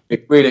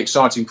 Really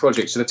exciting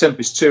project. So the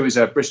Tempest 2 is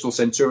a Bristol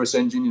Centaurus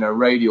engine,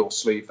 radial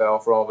sleeve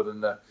valve rather than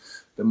the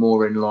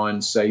more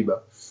inline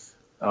Sabre.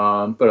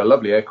 But a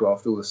lovely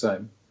aircraft all the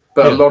same.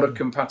 But a lot of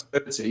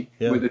compatibility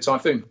with the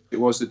Typhoon. It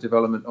was the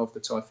development of the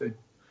Typhoon.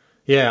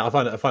 Yeah, I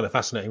find it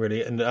fascinating,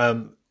 really.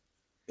 And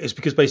it's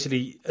because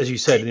basically, as you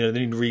said, they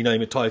need to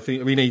rename the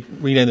Typhoon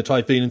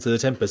into the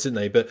Tempest, didn't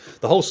they? But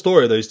the whole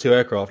story of those two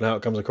aircraft and how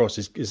it comes across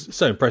is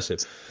so impressive.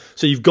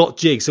 So you've got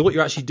jigs. So what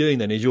you're actually doing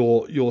then is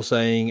you're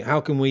saying,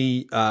 how can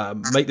we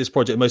make this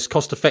project most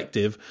cost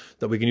effective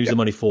that we can use the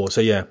money for?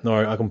 So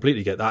I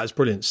completely get that. It's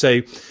brilliant.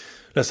 So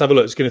let's have a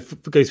look. It's going to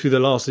go through the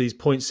last of these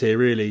points here,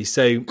 really.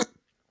 So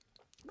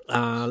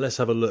let's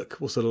have a look.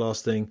 What's the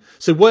last thing?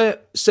 So where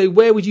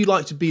would you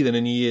like to be then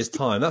in a year's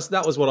time?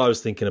 That was what I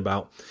was thinking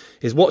about.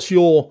 Is what's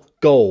your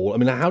goal? I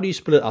mean, how do you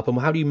split it up, and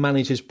how do you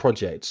manage this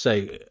project?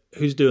 So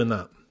who's doing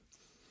that?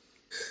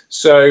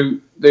 So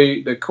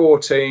the core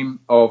team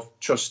of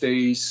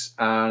trustees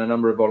and a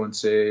number of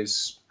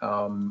volunteers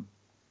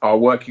are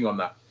working on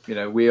that.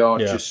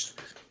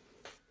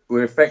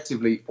 We're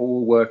effectively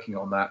all working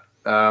on that.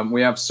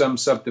 We have some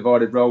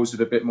subdivided roles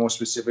that are a bit more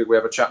specific. We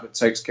have a chap that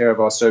takes care of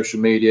our social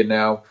media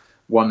now,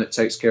 one that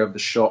takes care of the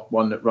shop,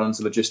 one that runs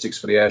the logistics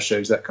for the air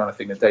shows, that kind of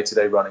thing, the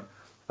day-to-day running.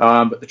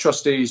 But the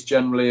trustees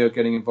generally are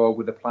getting involved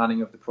with the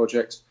planning of the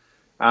project.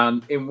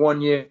 And in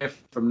 1 year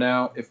from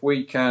now, if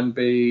we can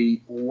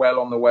be well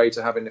on the way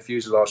to having the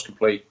fuselage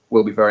complete,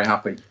 we'll be very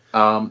happy.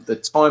 The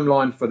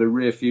timeline for the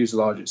rear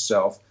fuselage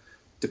itself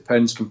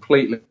depends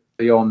completely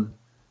on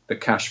the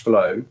cash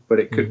flow, but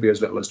it could be as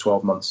little as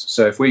 12 months.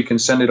 So if we can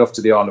send it off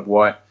to the Isle of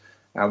Wight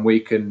and we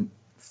can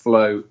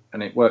flow,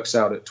 and it works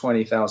out at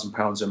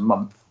 £20,000 a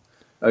month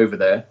over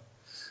there,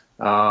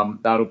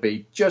 that'll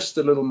be just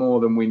a little more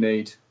than we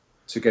need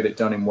to get it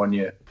done in 1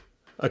 year.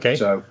 Okay.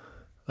 So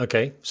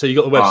you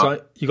got a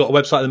website. You got a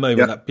website at the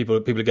moment that people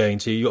are going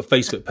to. You got a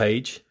Facebook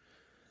page.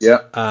 Yeah,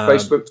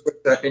 Facebook,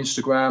 Twitter,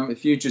 Instagram.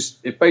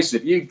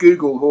 If you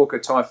Google Hawker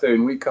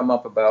Typhoon, we come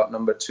up about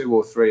number 2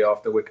 or 3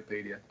 after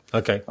Wikipedia.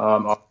 Okay.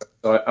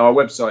 Our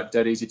website,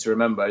 dead easy to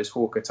remember, is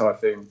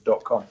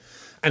hawkertyphoon.com.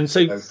 And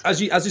so, as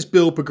this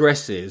build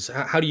progresses,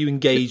 how do you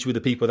engage with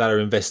the people that are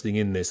investing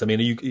in this? I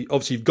mean,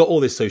 obviously you've got all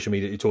this social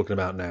media that you're talking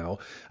about now.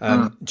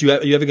 Are you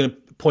ever going to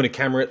point a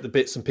camera at the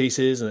bits and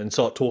pieces and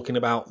start talking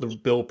about the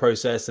build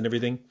process and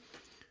everything?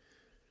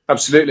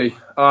 Absolutely.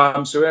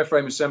 So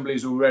Airframe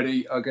Assemblies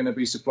already are going to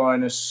be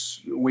supplying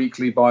us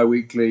weekly,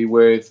 bi-weekly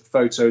with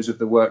photos of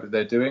the work that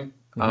they're doing.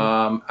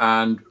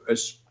 And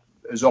as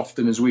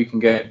often as we can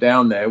get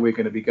down there, we're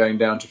going to be going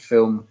down to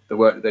film the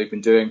work that they've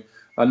been doing.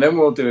 And then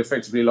we'll do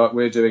effectively like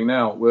we're doing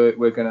now. We're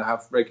going to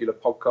have regular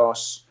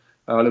podcasts,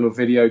 little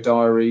video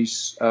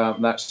diaries,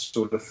 that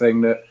sort of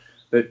thing.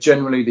 That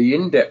generally the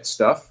in-depth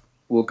stuff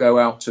will go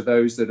out to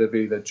those that have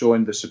either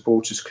joined the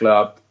supporters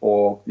club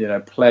or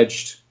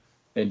pledged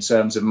in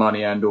terms of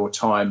money and or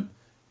time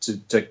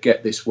to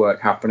get this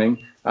work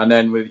happening. And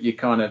then with your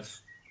kind of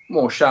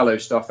more shallow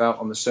stuff out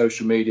on the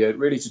social media,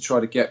 really to try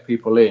to get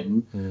people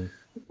in,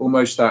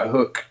 almost that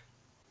hook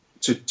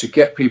to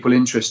get people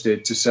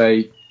interested, to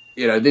say,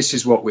 this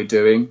is what we're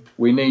doing.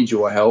 We need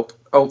your help.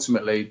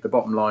 Ultimately, the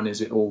bottom line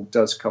is it all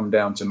does come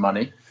down to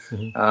money.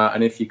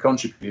 And if you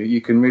contribute,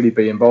 you can really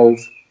be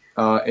involved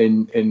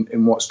in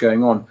what's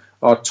going on.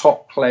 Our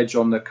top pledge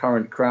on the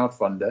current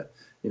crowdfunder,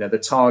 the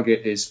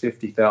target is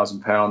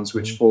 £50,000,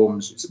 which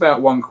forms, it's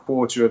about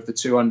 1/4 of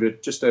the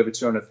just over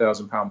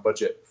 £200,000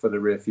 budget for the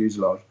rear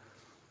fuselage.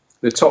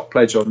 The top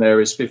pledge on there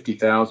is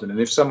 50,000, and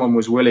if someone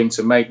was willing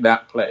to make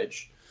that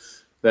pledge,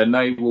 then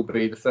they will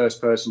be the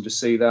first person to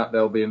see that.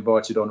 They'll be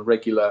invited on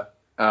regular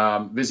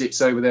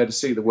visits over there to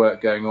see the work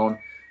going on.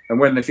 And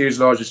when the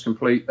fuselage is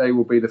complete, they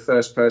will be the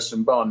first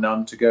person, bar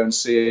none, to go and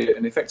see it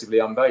and effectively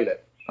unveil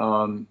it.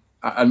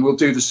 And we'll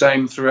do the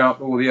same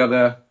throughout all the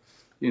other,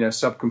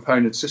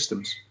 subcomponent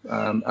systems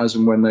as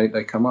and when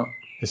they come up.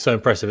 It's so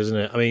impressive, isn't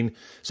it? I mean,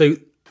 so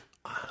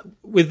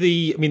with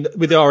the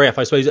RAF,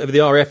 I suppose,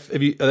 the RAF, are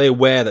they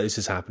aware that this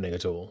is happening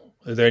at all?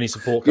 Is there any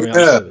support coming out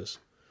of the service?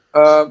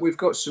 We've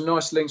got some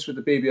nice links with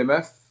the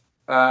BBMF.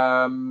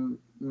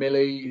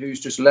 Millie, who's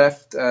just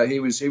left, he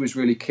was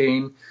really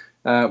keen.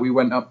 We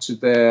went up to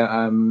their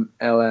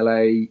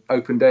LLA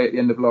open day at the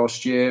end of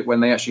last year when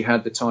they actually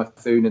had the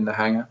Typhoon in the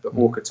hangar, the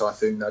Hawker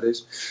Typhoon, that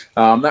is.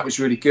 That was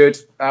really good.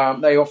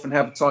 They often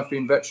have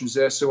Typhoon veterans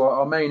there, so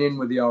our main in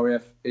with the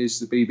RAF is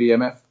the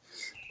BBMF.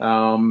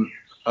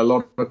 A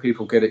lot of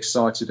people get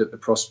excited at the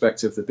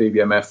prospect of the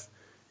BBMF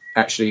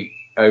actually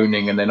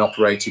owning and then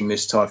operating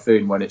this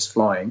Typhoon when it's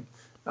flying.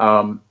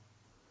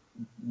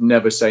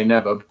 Never say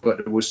never, but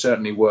it will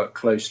certainly work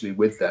closely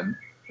with them.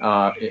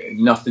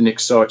 Nothing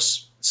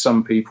excites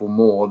some people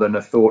more than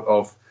a thought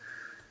of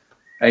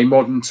a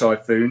modern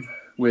Typhoon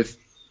with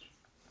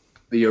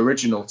the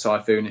original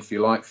Typhoon, if you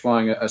like,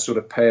 flying a sort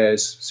of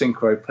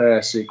synchro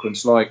pair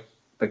sequence like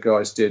the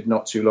guys did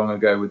not too long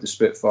ago with the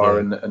Spitfire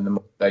and the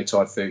modern day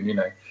Typhoon.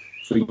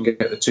 If we can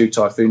get the two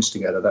Typhoons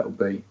together, that'll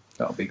be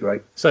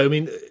great. So, I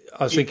mean,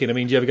 I was thinking, do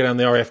you ever go down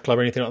the RAF club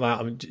or anything like that?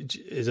 I mean,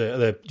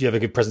 do you ever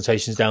give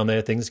presentations down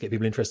there, things to get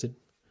people interested?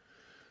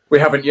 We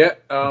haven't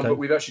yet, but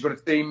we've actually got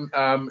a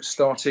team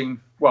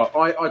starting. Well,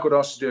 I got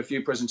asked to do a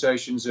few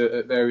presentations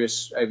at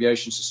various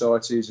aviation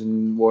societies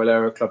and Royal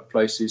Aero Club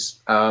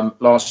places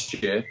last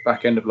year,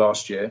 back end of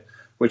last year,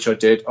 which I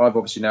did. I've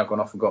obviously now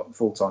gone off and got a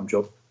full-time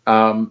job.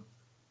 And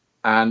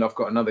I've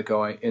got another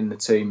guy in the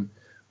team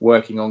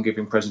working on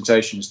giving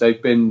presentations.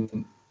 They've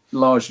been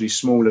largely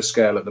smaller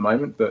scale at the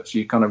moment, but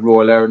you kind of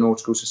Royal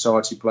Aeronautical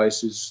Society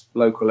places,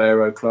 local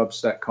aero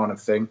clubs, that kind of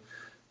thing.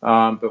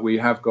 But we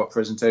have got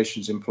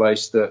presentations in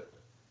place that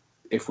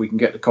if we can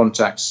get the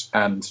contacts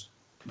and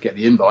get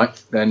the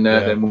invite, then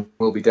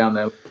we'll be down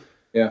there.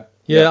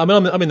 Yeah. I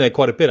mean, I'm in there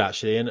quite a bit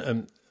actually,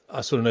 and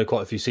I sort of know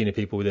quite a few senior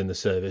people within the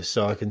service,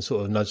 so I can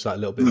sort of nudge that a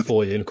little bit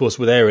for you. And of course,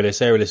 with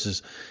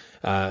Aerilis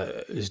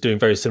is doing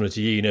very similar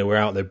to you. We're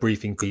out there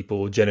briefing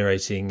people,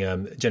 generating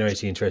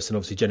interest, and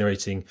obviously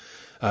generating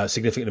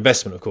significant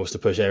investment, of course, to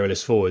push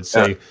Aerilis forward.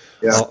 So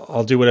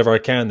I'll do whatever I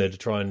can there to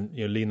try and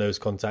lean those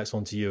contacts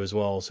onto you as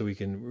well, so we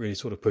can really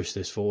sort of push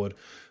this forward.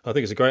 I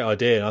think it's a great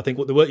idea, and I think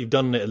what the work you've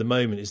done on it at the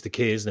moment is the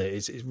key, isn't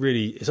it?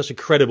 It's such a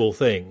credible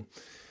thing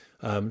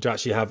to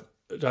actually have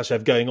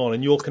going on,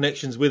 and your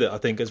connections with it, I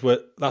think, that's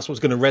what's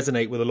going to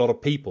resonate with a lot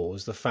of people,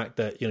 is the fact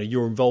that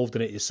you're involved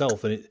in it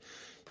yourself, and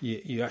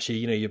you actually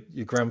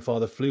your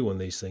grandfather flew one of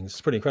these things.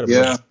 It's pretty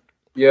incredible.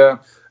 Yeah,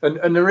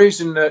 and the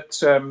reason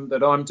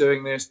that I'm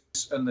doing this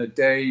and that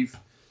Dave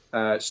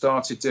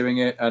started doing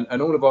it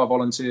and all of our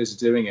volunteers are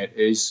doing it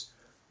is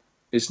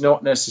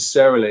not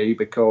necessarily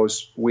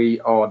because we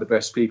are the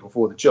best people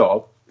for the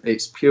job.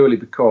 It's purely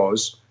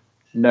because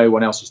no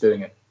one else is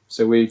doing it.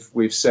 So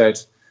we've said,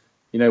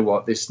 you know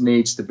what, this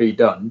needs to be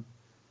done,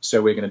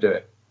 so we're going to do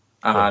it.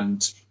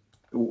 And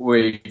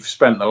we've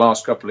spent the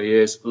last couple of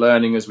years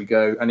learning as we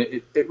go, and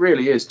it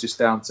really is just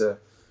down to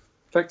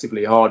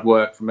effectively hard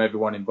work from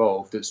everyone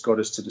involved that's got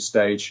us to the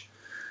stage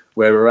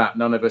where we're at.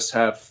 None of us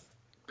have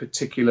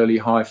particularly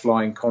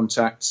high-flying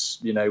contacts,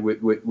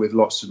 with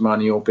lots of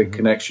money or big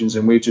connections,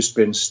 and we've just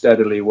been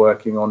steadily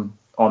working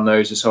on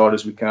those as hard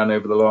as we can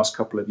over the last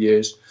couple of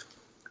years.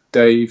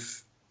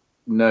 Dave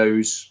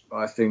knows,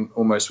 I think,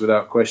 almost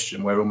without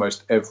question, where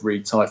almost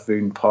every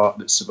Typhoon part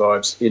that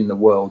survives in the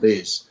world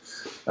is.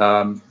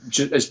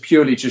 As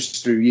purely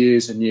just through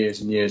years and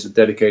years and years of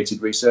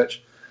dedicated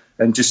research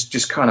and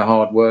just kind of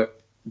hard work,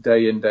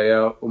 day in, day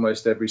out,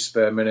 almost every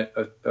spare minute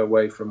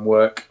away from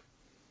work.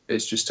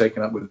 It's just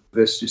taken up with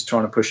this, just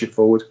trying to push it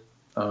forward.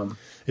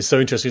 It's so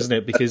interesting, isn't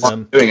it? Because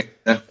doing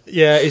it.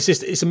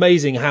 It's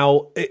amazing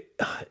how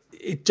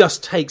it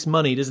just takes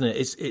money, doesn't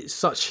it? It's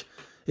such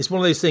it's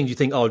one of those things you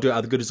think, oh, I'll do it out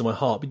of the goodness of my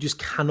heart, but you just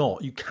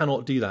cannot. You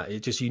cannot do that.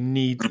 It just you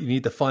need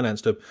the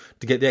finance to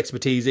get the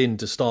expertise in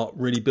to start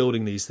really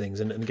building these things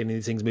and getting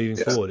these things moving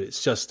forward.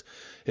 It's just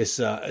it's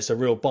a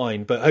real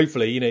bind. But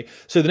hopefully,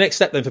 so the next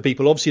step then for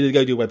people, obviously, they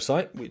go to your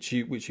website, which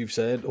you've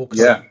said,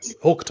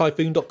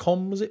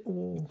 hawketyphoon.com, was it,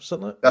 or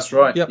something like that? That's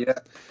right.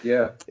 Yep.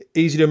 Yeah.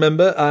 Easy to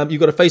remember. You've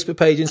got a Facebook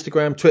page,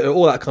 Instagram, Twitter,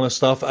 all that kind of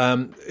stuff.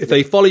 If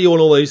they follow you on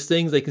all those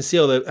things, they can see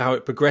how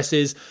it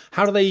progresses.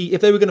 How do they,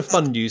 if they were going to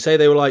fund you, say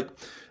they were like,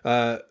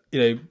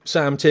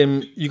 Sam,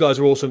 Tim, you guys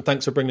are awesome.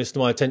 Thanks for bringing this to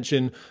my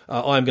attention.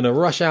 I'm going to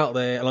rush out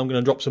there and I'm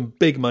going to drop some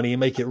big money and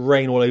make it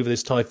rain all over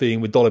this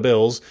Typhoon with dollar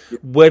bills.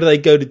 Where do they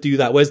go to do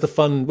that? Where's the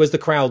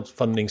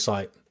crowdfunding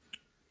site?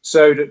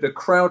 So the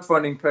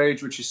crowdfunding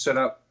page, which is set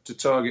up to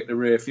target the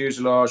rear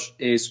fuselage,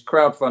 is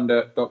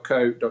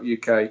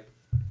crowdfunder.co.uk,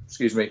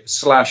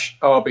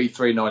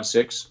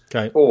 /RB396.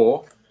 Okay.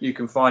 Or you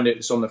can find it.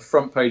 It's on the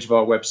front page of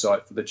our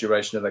website for the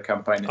duration of the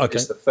campaign. Okay.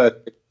 It's the first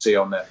thing you see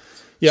on there.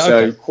 Yeah.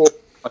 So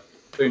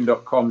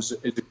hawketyphoon.com is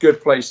a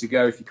good place to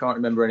go if you can't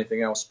remember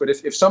anything else. But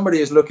if somebody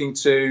is looking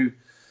to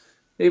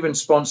even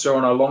sponsor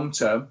on a long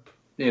term,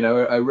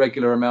 a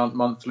regular amount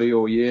monthly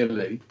or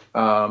yearly,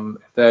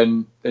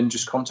 then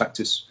just contact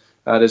us.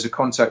 There's a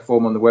contact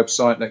form on the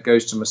website that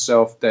goes to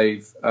myself,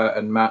 Dave,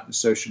 and Matt, the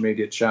social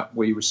media chat.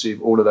 We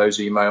receive all of those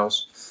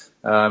emails,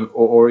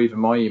 or even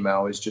my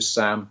email is just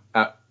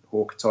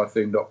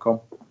sam@hawketyphoon.com.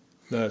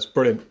 No, it's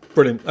brilliant.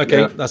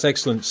 Okay, That's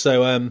excellent.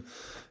 So, I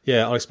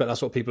expect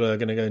that's what people are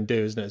going to go and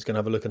do, isn't it? It's going to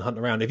have a look and hunt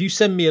around. If you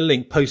send me a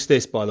link, post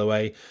this, by the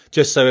way,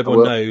 just so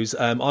everyone knows,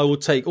 I will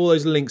take all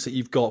those links that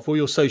you've got for all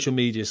your social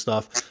media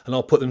stuff, and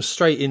I'll put them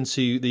straight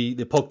into the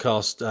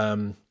podcast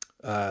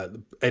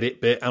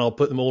edit bit, and I'll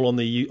put them all on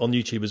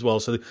YouTube as well.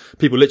 So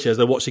people literally, as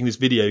they're watching this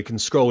video, can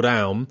scroll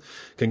down,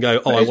 can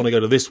go, I want to go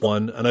to this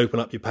one, and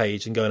open up your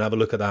page and go and have a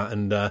look at that,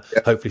 and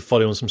hopefully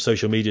follow on some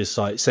social media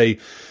sites. So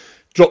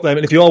drop them,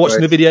 and if you are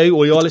watching the video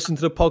or you are listening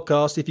to the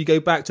podcast, if you go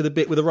back to the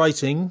bit with the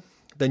writing,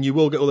 then you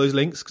will get all those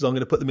links because I'm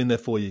going to put them in there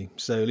for you.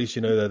 So at least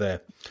you know they're there.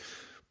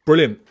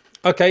 Brilliant.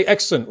 Okay,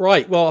 excellent.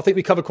 Right. Well, I think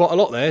we covered quite a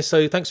lot there.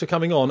 So thanks for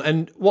coming on.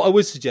 And what I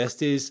would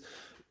suggest is,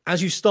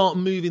 as you start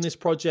moving this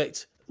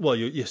project, well,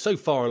 you're so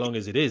far along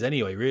as it is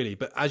anyway, really.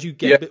 But as you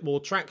get a bit more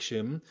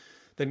traction,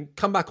 then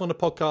come back on the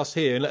podcast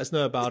here and let us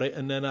know about it.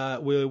 And then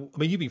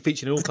you've been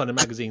featured in all kind of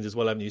magazines as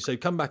well, haven't you? So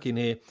come back in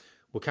here.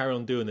 We'll carry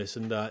on doing this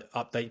and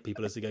update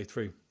people as they go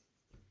through.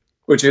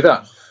 We'll do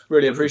that.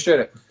 Really appreciate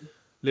it.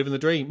 Living the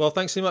dream. Well,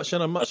 thanks so much,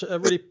 and I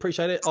really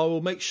appreciate it. I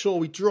will make sure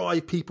we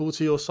drive people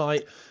to your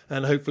site,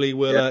 and hopefully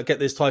we'll get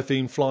this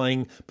Typhoon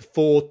flying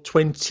before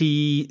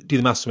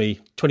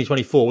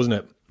 2024, wasn't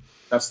it?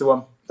 That's the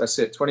one. That's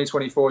it.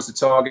 2024 is the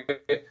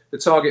target. The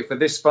target for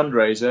this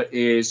fundraiser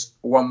is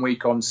 1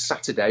 week on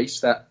Saturday,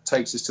 so that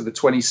takes us to the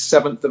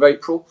 27th of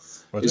April,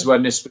 is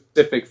when this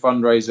specific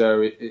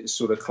fundraiser it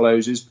sort of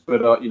closes.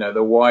 But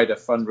the wider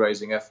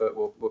fundraising effort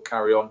will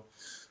carry on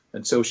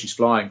until she's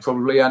flying,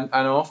 probably, and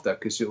after,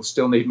 because you'll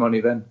still need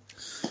money then.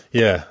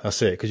 Yeah, that's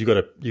it, because you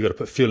got to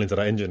put fuel into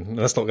that engine, and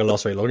that's not going to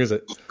last very long, is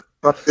it?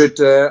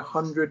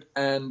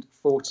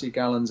 140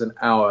 gallons an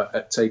hour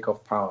at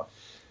takeoff power.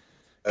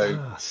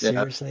 So,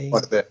 seriously?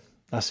 Quite a bit.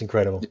 That's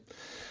incredible.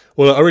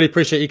 Well, I really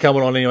appreciate you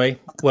coming on anyway.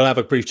 We'll have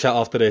a brief chat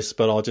after this,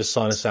 but I'll just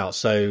sign us out.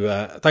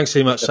 So thanks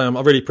so much, Sam.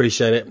 I really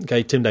appreciate it.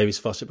 Okay, Tim Davies,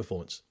 Fast Ship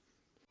Performance.